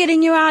 I'm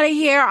getting you out of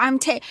here.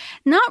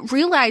 Not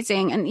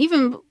realizing, and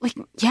even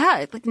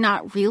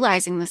not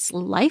realizing this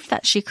life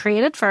that she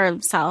created for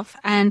herself.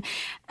 And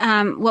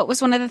what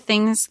was one of the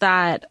things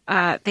that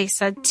they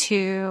said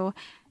to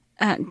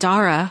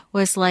Dara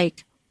was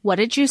like, what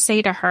did you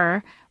say to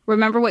her?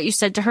 Remember what you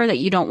said to her, that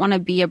you don't want to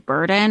be a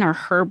burden or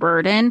her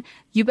burden.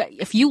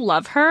 If you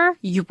love her,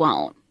 you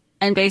won't.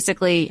 And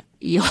basically,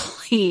 you'll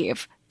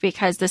leave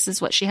because this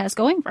is what she has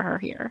going for her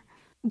here.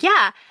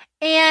 Yeah.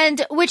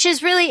 And which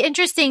is really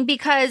interesting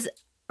because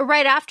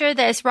right after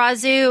this,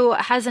 Razu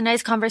has a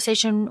nice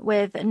conversation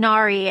with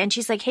Nari and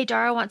she's like, hey,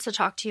 Dara wants to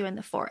talk to you in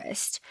the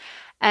forest.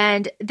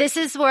 And this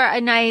is where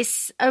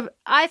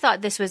I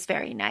thought this was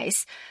very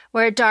nice,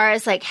 where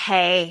Dara's like,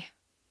 hey,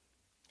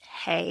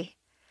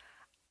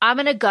 I'm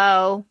going to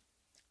go.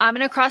 I'm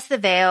going to cross the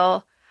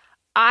veil.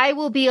 I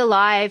will be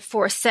alive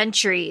for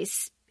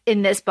centuries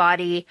in this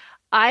body.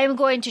 I am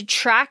going to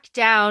track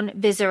down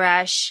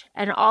Vizaresh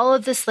and all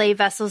of the slave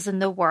vessels in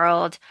the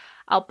world.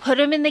 I'll put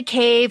them in the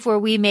cave where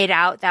we made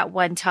out that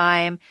one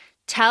time.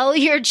 Tell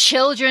your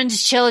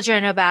children's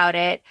children about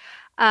it.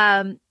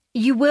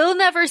 You will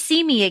never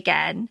see me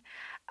again.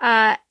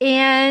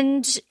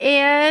 And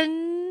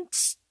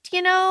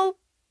you know,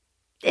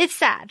 it's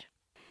sad.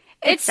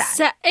 It's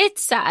sad.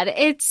 It's sad.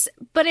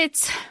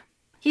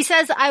 He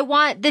says,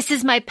 this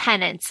is my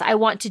penance. I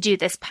want to do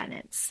this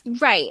penance.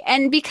 Right.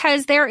 And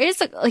because there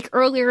is, like,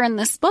 earlier in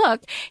this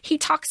book, he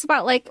talks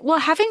about, like, well,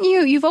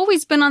 you've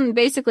always been on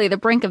basically the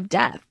brink of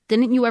death.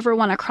 Didn't you ever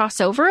want to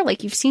cross over?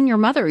 Like, you've seen your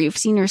mother, you've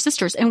seen your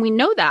sisters. And we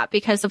know that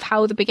because of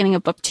how the beginning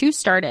of book 2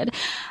 started.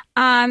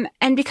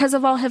 And because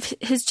of all of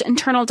his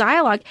internal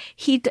dialogue,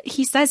 he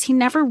says he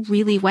never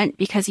really went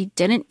because he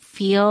didn't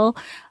feel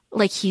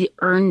like he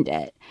earned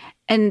it.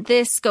 And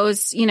this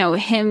goes, you know,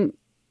 him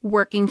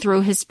working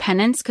through his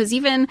penance, because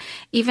even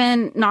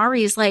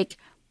Nari's like,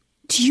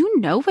 do you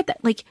know what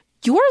that, like,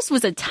 yours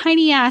was a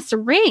tiny ass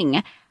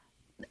ring.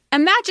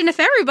 Imagine if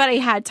everybody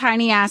had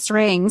tiny ass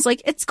rings.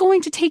 Like, it's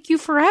going to take you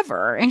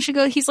forever. And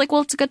he's like,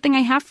 well, it's a good thing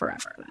I have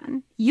forever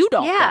then. You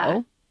don't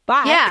go.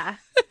 Bye. Yeah.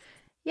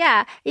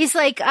 Yeah. He's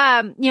like,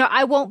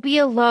 I won't be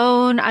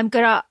alone. I'm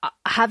going to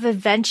have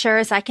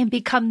adventures. I can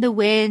become the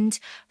wind,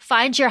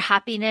 find your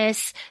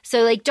happiness.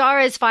 So like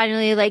Dara is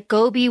finally like,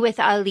 go be with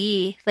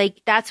Ali.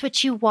 Like, that's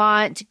what you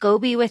want. Go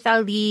be with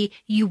Ali.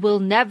 You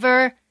will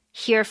never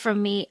hear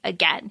from me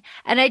again.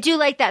 And I do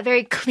like that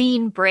very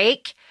clean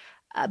break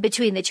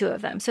between the two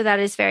of them. So that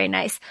is very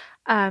nice.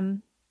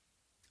 While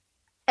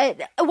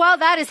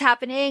that is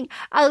happening,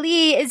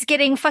 Ali is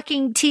getting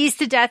fucking teased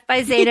to death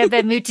by Zainab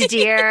and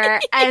Mutadir,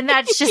 and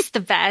that's just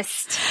the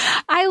best.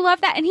 I love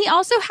that. And he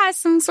also has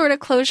some sort of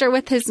closure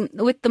with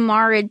the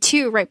Marid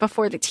too, right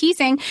before the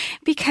teasing,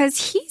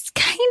 because he's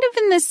kind of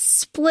in this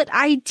split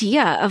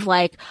idea of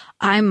like,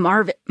 I'm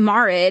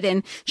Marid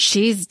and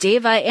she's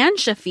Deva and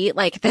Shafit.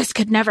 Like, this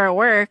could never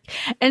work.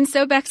 And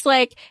so Beck's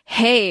like,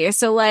 hey,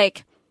 so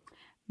like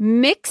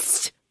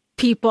mixed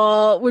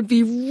people would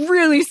be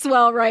really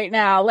swell right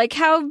now. Like,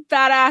 how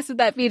badass would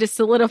that be to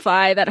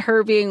solidify that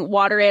her being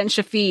water and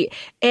Shafit,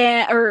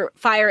 or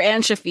fire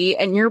and Shafit,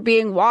 and you're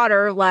being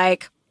water?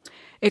 Like,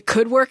 it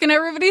could work in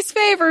everybody's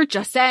favor.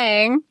 Just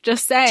saying.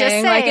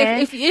 Like,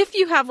 if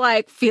you have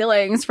like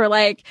feelings for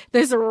like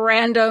this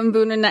random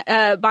Banu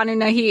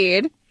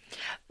Nahid.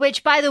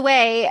 Which, by the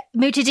way,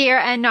 Mutadir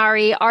and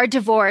Nari are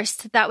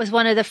divorced. That was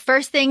one of the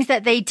first things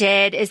that they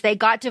did, is they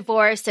got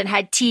divorced and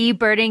had tea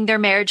burning their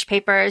marriage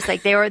papers.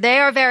 Like, they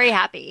are very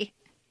happy.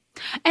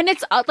 And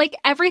it's like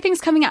everything's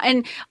coming out.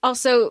 And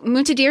also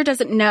Mutadir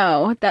doesn't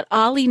know that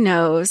Ali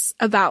knows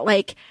about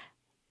like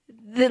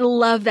the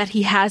love that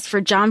he has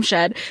for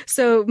Jamshed.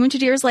 So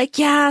Mutadir's like,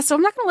 yeah, so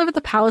I'm not going to live at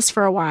the palace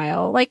for a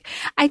while. Like,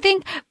 I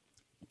think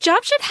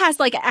Jamshed has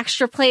like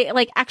extra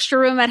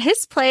room at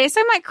his place.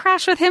 I might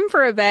crash with him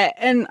for a bit.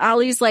 And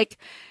Ali's like,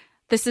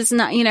 this is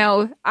not, he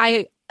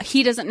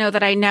doesn't know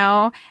that I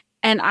know.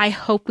 And I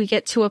hope we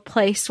get to a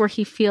place where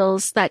he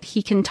feels that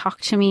he can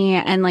talk to me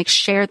and like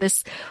share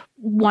this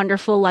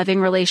wonderful, loving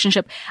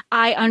relationship.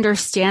 I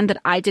understand that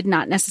I did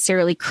not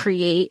necessarily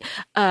create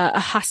a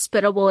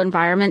hospitable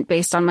environment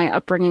based on my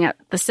upbringing at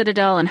the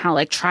Citadel and how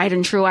like tried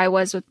and true I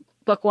was with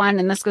book 1.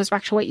 And this goes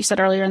back to what you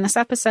said earlier in this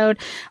episode,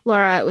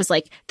 Laura. It was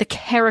like the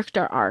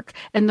character arc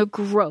and the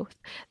growth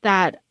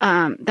that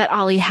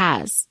Ali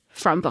has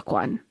from book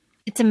 1.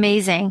 It's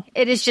amazing.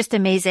 It is just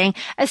amazing,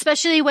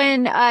 especially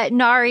when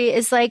Nari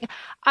is like,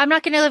 I'm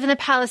not going to live in the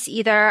palace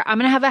either. I'm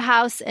going to have a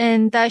house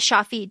in the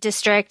Shafit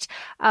district.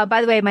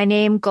 By the way, my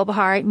name,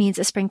 Gulbahar, means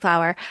a spring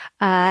flower.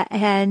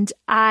 And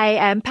I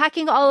am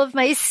packing all of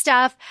my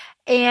stuff,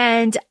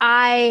 and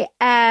I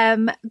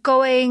am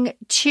going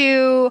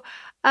to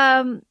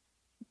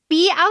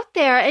be out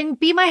there and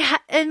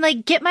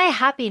get my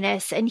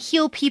happiness and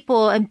heal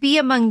people and be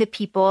among the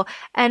people.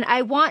 And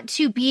I want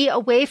to be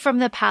away from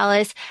the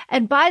palace.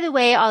 And by the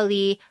way,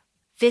 Ali,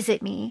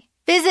 visit me,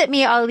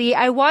 Ali.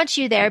 I want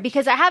you there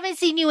because I haven't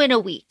seen you in a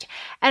week.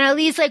 And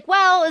Ali's like,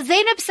 well,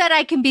 Zainab said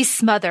I can be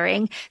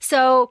smothering.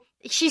 So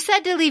she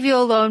said to leave you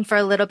alone for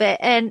a little bit.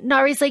 And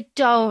Nari's like,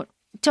 don't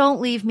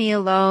leave me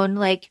alone.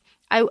 Like,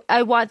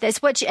 I want this.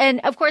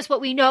 And of course,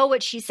 what we know,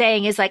 what she's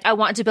saying is like, I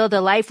want to build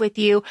a life with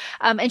you.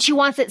 And she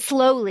wants it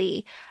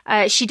slowly.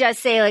 She does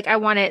say like, I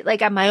want it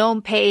like at my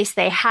own pace.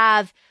 They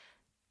have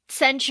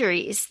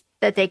centuries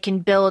that they can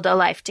build a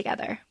life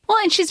together. Well,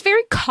 and she's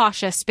very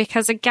cautious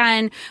because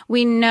again,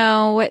 we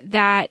know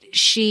that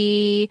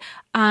she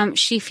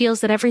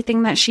feels that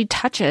everything that she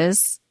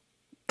touches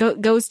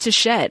goes to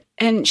shit,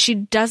 and she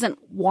doesn't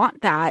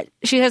want that.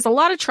 She has a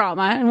lot of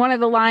trauma, and one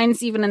of the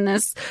lines even in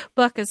this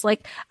book is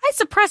like, I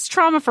suppress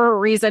trauma for a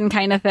reason,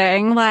 kind of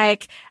thing.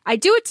 Like, I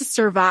do it to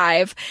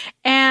survive.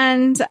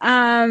 And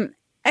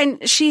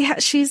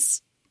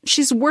she's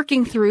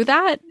working through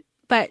that,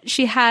 but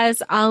she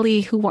has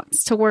Ali who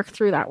wants to work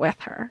through that with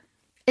her.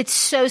 It's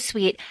so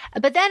sweet.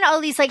 But then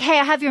Ali's like, hey,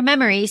 I have your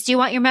memories. Do you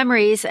want your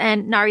memories?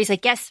 And Nari's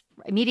like, yes,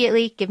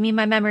 immediately. Give me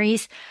my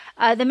memories.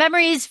 The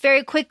memories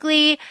very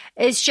quickly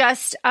is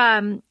just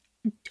Duria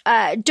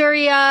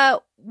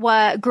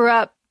grew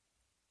up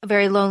a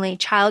very lonely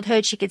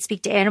childhood. She could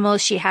speak to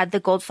animals. She had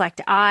the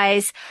gold-flecked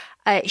eyes.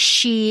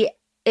 She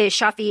is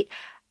Shafit.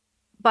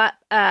 But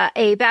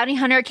a bounty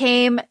hunter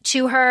came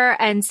to her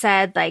and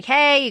said, like,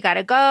 hey, you got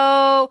to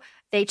go.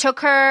 they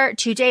took her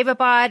to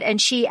Daevabad,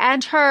 and she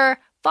and her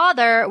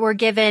father were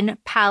given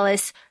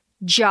palace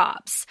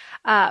jobs.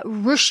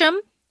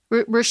 Rustam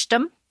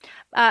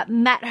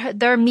met her.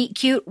 Their meet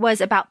cute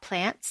was about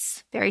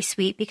plants. Very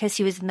sweet because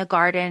he was in the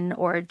garden,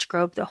 orange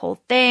grove, the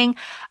whole thing.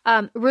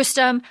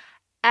 Rustam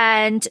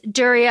and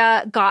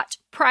Durya got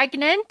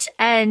pregnant,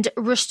 and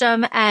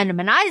Rustam and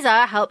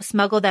Manaiza helped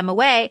smuggle them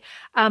away.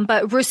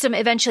 But Rustam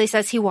eventually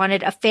says he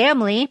wanted a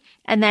family,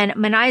 and then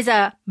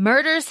Manaiza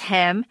murders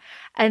him.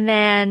 And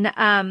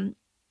then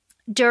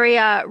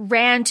Durya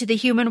ran to the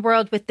human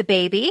world with the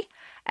baby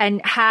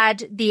and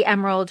had the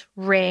emerald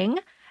ring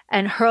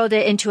and hurled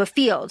it into a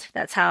field.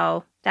 That's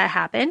how that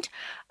happened.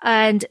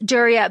 And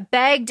Durya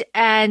begged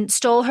and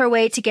stole her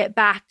way to get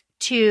back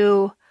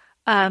to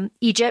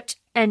Egypt.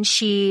 And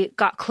she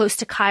got close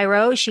to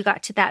Cairo. She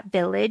got to that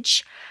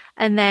village.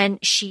 And then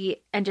she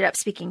ended up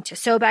speaking to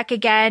Sobek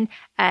again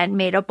and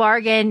made a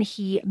bargain.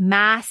 He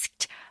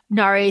masked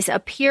Nari's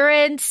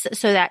appearance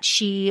so that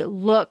she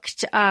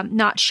looked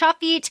not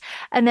Shafit.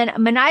 And then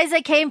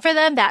Manaiza came for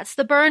them. That's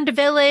the burned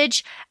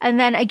village. And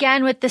then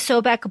again with the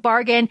Sobek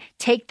bargain,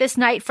 take this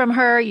night from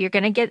her. You're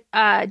going to get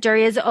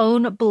Durya's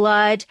own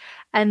blood.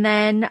 And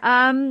then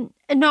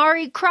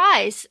Nari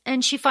cries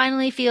and she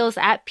finally feels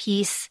at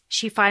peace.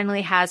 She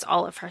finally has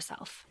all of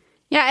herself.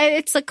 Yeah,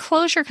 it's a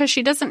closure because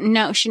she doesn't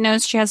know. She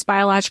knows she has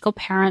biological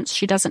parents.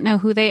 She doesn't know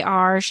who they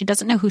are. She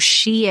doesn't know who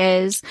she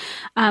is.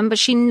 But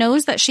she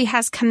knows that she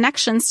has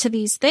connections to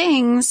these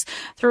things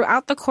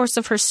throughout the course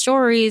of her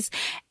stories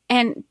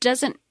and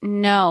doesn't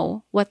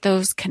know what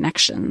those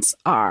connections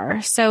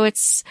are. So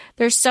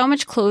there's so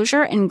much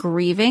closure in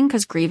grieving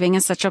because grieving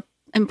is such an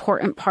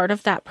important part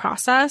of that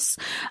process.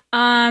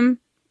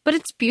 But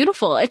it's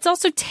beautiful. It's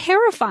also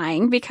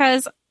terrifying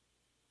because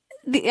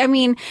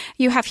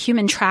you have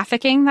human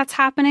trafficking that's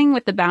happening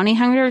with the bounty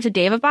hunter to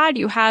Daevabad.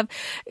 You have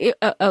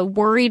a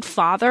worried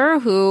father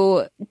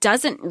who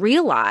doesn't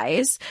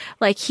realize,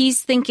 like,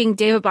 he's thinking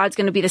Daevabad's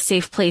going to be the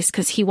safe place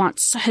because he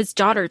wants his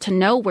daughter to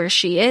know where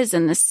she is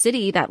in the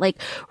city that,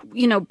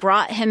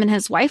 brought him and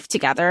his wife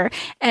together.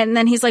 And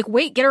then he's like,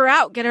 wait, get her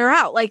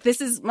out. Like, this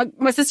is,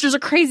 my sister's a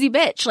crazy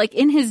bitch, like,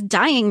 in his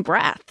dying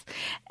breath.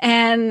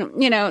 And,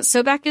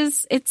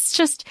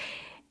 Sobek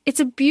it's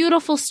a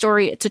beautiful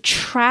story. It's a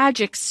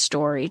tragic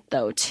story,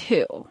 though,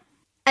 too.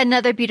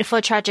 Another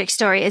beautiful tragic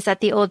story is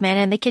that the old man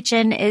in the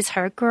kitchen is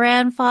her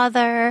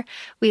grandfather.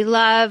 We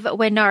love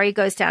when Nari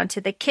goes down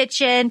to the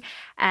kitchen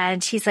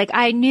and he's like,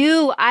 I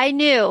knew.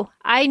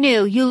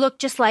 You look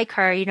just like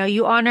her.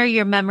 You honor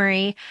your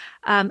memory.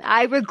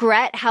 I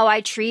regret how I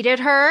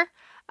treated her.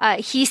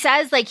 He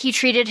says he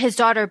treated his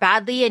daughter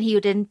badly and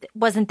he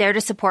wasn't there to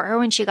support her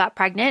when she got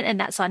pregnant, and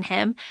that's on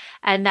him.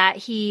 And that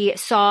he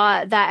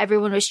saw that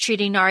everyone was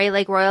treating Nari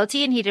like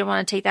royalty and he didn't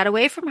want to take that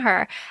away from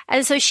her.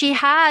 And so she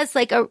has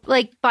a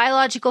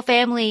biological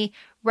family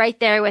right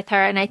there with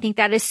her. And I think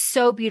that is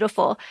so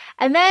beautiful.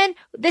 And then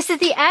this is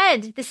the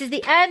end.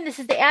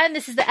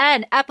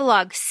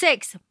 Epilogue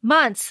 6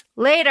 months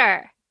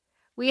later.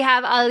 We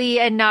have Ali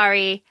and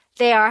Nari.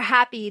 They are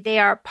happy. They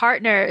are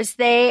partners.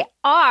 They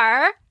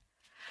are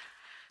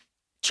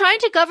trying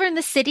to govern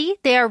the city.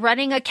 They are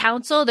running a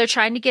council. They're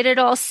trying to get it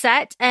all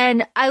set.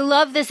 And I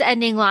love this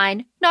ending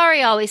line.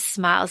 Nari always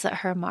smiles at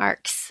her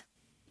marks.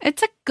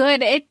 It's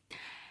and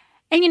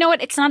you know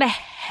what? It's not a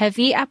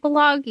heavy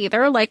epilogue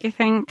either. I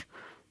think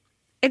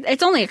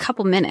it's only a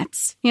couple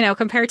minutes,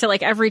 compared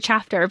to every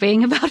chapter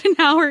being about an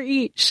hour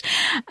each.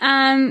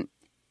 And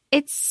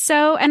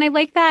I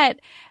like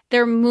that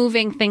they're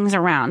moving things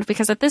around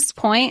because at this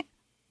point,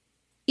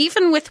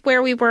 even with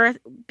where we were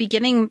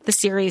beginning the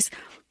series,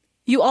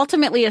 you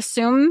ultimately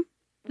assume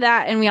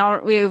that, and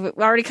we've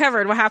already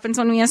covered what happens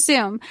when we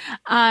assume.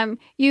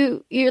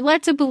 You're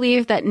led to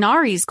believe that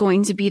Nari's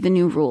going to be the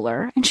new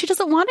ruler, and she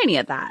doesn't want any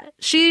of that.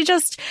 She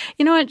just,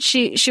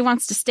 she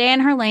wants to stay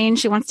in her lane.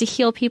 She wants to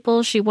heal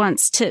people. She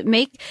wants to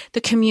make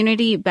the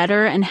community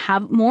better and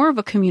have more of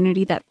a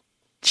community that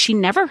she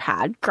never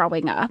had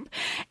growing up.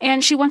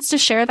 And she wants to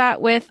share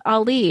that with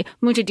Ali.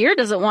 Mujaddir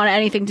doesn't want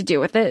anything to do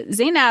with it.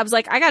 Zainab's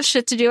like, I got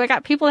shit to do. I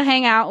got people to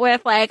hang out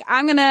with.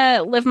 I'm going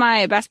to live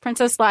my best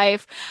princess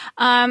life.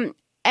 And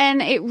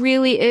it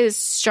really is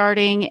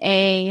starting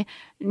a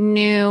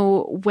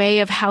new way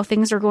of how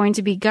things are going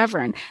to be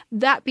governed.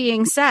 That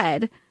being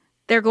said,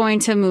 they're going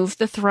to move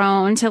the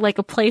throne to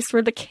a place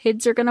where the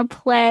kids are going to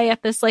play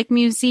at this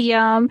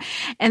museum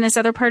and this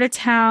other part of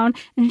town.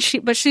 And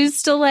she's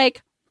still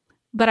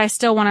but I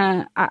still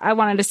I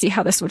wanted to see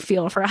how this would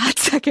feel for a hot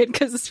second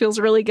because this feels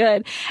really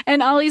good.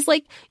 And Ollie's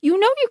like, you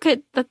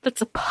could,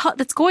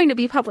 that's going to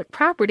be public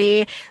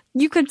property.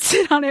 You could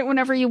sit on it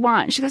whenever you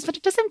want. She goes, but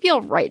it doesn't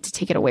feel right to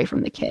take it away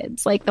from the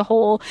kids. The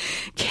whole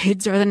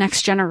kids are the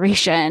next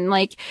generation.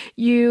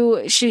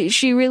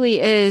 She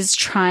really is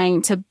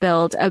trying to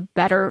build a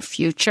better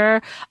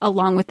future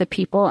along with the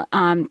people,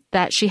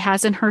 that she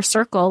has in her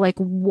circle.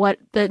 What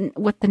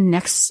the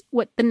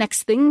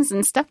next things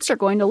and steps are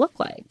going to look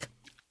like.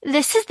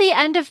 This is the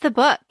end of the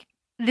book.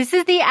 This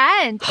is the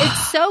end.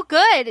 It's so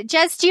good.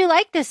 Jess, do you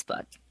like this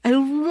book? I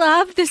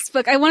love this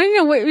book. I want to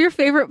know what your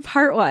favorite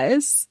part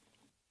was.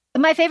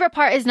 My favorite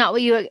part is not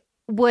what you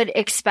would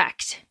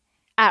expect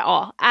at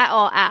all.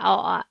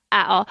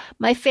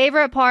 My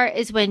favorite part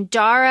is when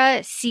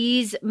Dara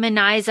sees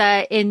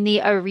Manyza in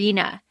the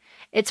arena.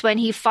 It's when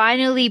he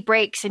finally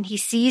breaks and he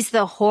sees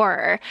the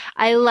horror.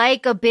 I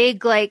like a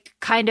big, like,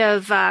 kind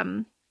of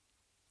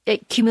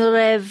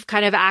cumulative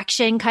kind of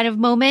action kind of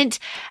moment.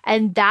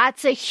 And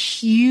that's a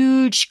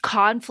huge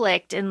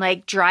conflict and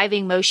like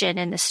driving motion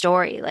in the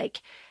story.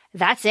 Like,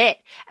 that's it.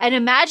 And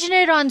imagine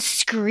it on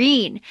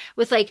screen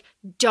with like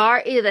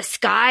dark, the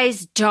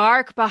sky's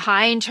dark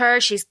behind her.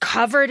 She's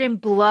covered in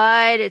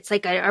blood. It's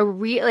like a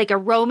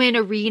Roman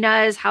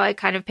arena is how I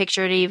kind of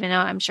pictured it, even though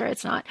I'm sure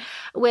it's not.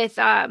 With,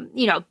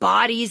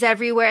 bodies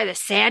everywhere. The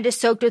sand is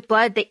soaked with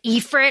blood. The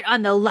Ifrit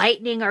on the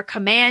lightning are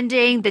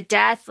commanding the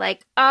death.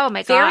 Like, oh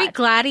my God. Very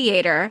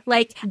Gladiator.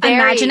 Like,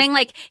 imagining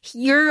like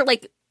you're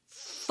like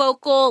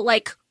focal,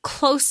 like,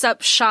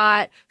 close-up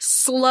shot,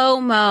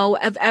 slow-mo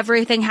of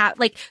everything.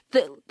 Like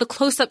the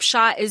close-up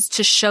shot is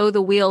to show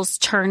the wheels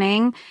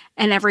turning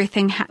and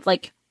everything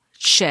like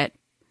shit.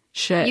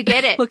 You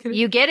get it.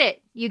 You get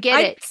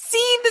it.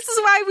 See, this is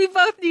why we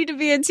both need to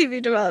be in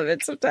TV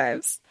development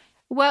sometimes.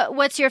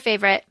 What's your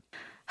favorite?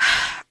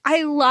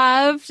 I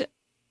loved,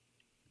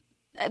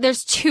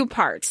 there's two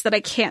parts that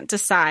I can't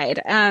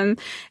decide.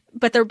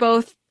 But they're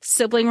both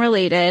sibling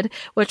related,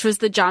 which was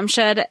the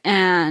Jamshed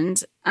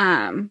and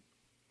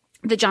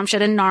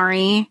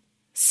Nari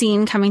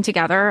scene coming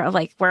together of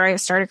like where I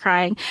started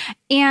crying.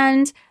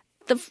 And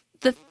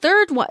the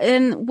third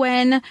one,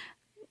 when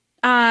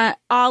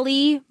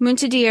Ali,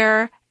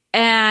 Muntadir,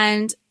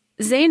 and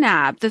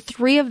Zainab, the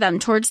three of them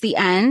towards the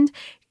end,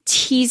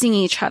 teasing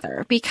each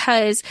other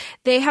because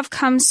they have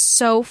come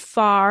so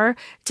far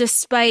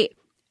despite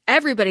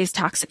everybody's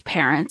toxic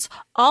parents,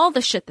 all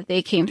the shit that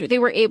they came through. They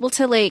were able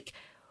to like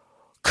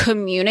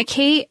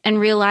communicate and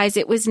realize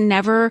it was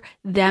never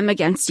them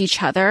against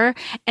each other.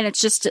 And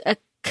it's just a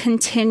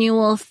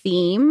continual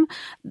theme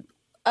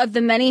of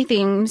the many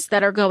themes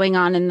that are going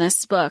on in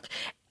this book.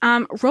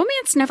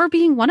 Romance never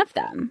being one of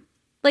them.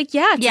 Like,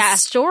 it's a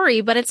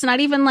story, but it's not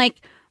even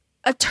like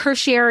a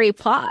tertiary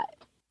plot.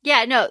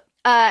 Yeah, no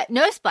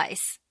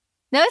spice.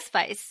 No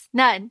spice.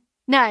 None.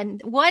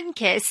 One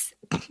kiss.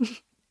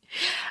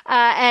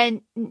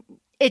 And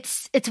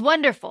it's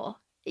wonderful.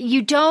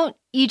 You don't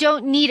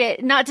need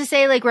it. Not to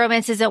say like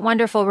romance isn't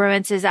wonderful.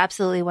 Romance is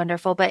absolutely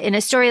wonderful. But in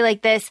a story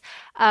like this,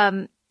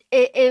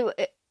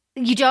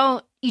 you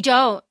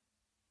don't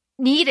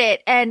need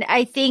it. And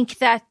I think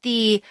that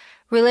the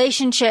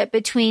relationship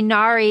between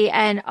Nari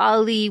and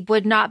Ali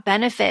would not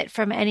benefit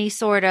from any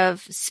sort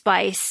of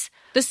spice.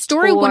 The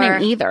story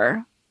wouldn't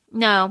either.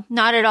 No,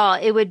 not at all.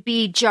 It would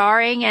be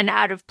jarring and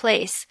out of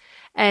place.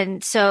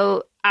 And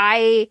so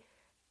I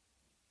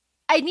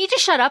need to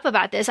shut up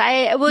about this.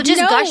 I will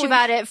just gush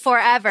about it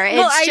forever.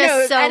 It's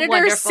just so Editor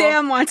wonderful.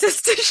 Sam wants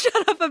us to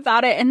shut up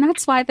about it, and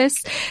that's why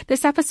this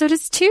episode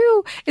is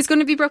going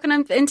to be broken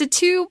up into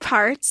two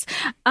parts.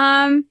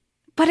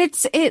 But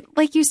it's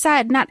like you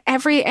said, not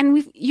every,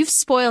 and you've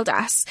spoiled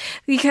us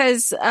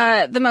because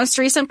the most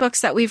recent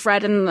books that we've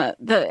read in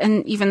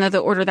and even though the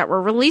order that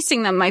we're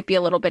releasing them might be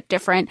a little bit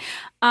different.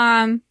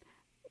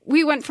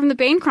 We went from the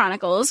Bane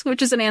Chronicles,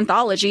 which is an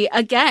anthology,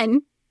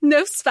 again,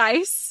 no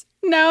spice,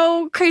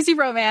 no crazy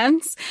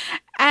romance,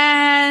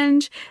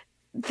 and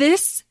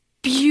this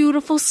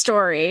beautiful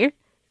story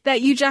that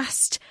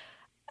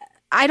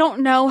I don't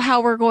know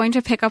how we're going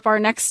to pick up our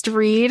next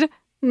read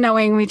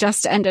knowing we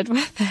just ended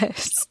with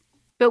this.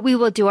 But we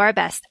will do our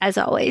best, as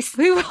always.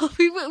 We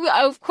will,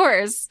 of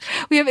course.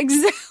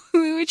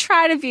 We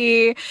try to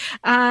be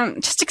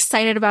just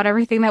excited about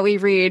everything that we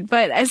read.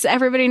 But as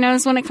everybody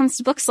knows, when it comes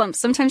to book slumps,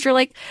 sometimes you're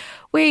like,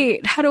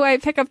 wait, how do I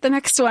pick up the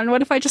next one?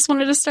 What if I just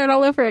wanted to start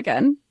all over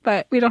again?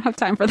 But we don't have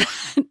time for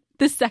that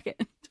this second.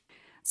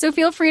 So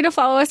feel free to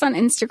follow us on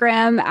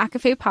Instagram,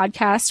 Akafe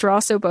Podcast. We're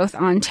also both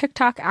on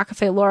TikTok,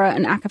 Akafe Laura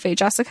and Akafe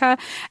Jessica.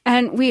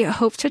 And we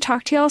hope to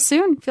talk to y'all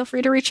soon. Feel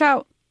free to reach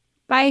out.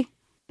 Bye.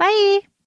 Bye.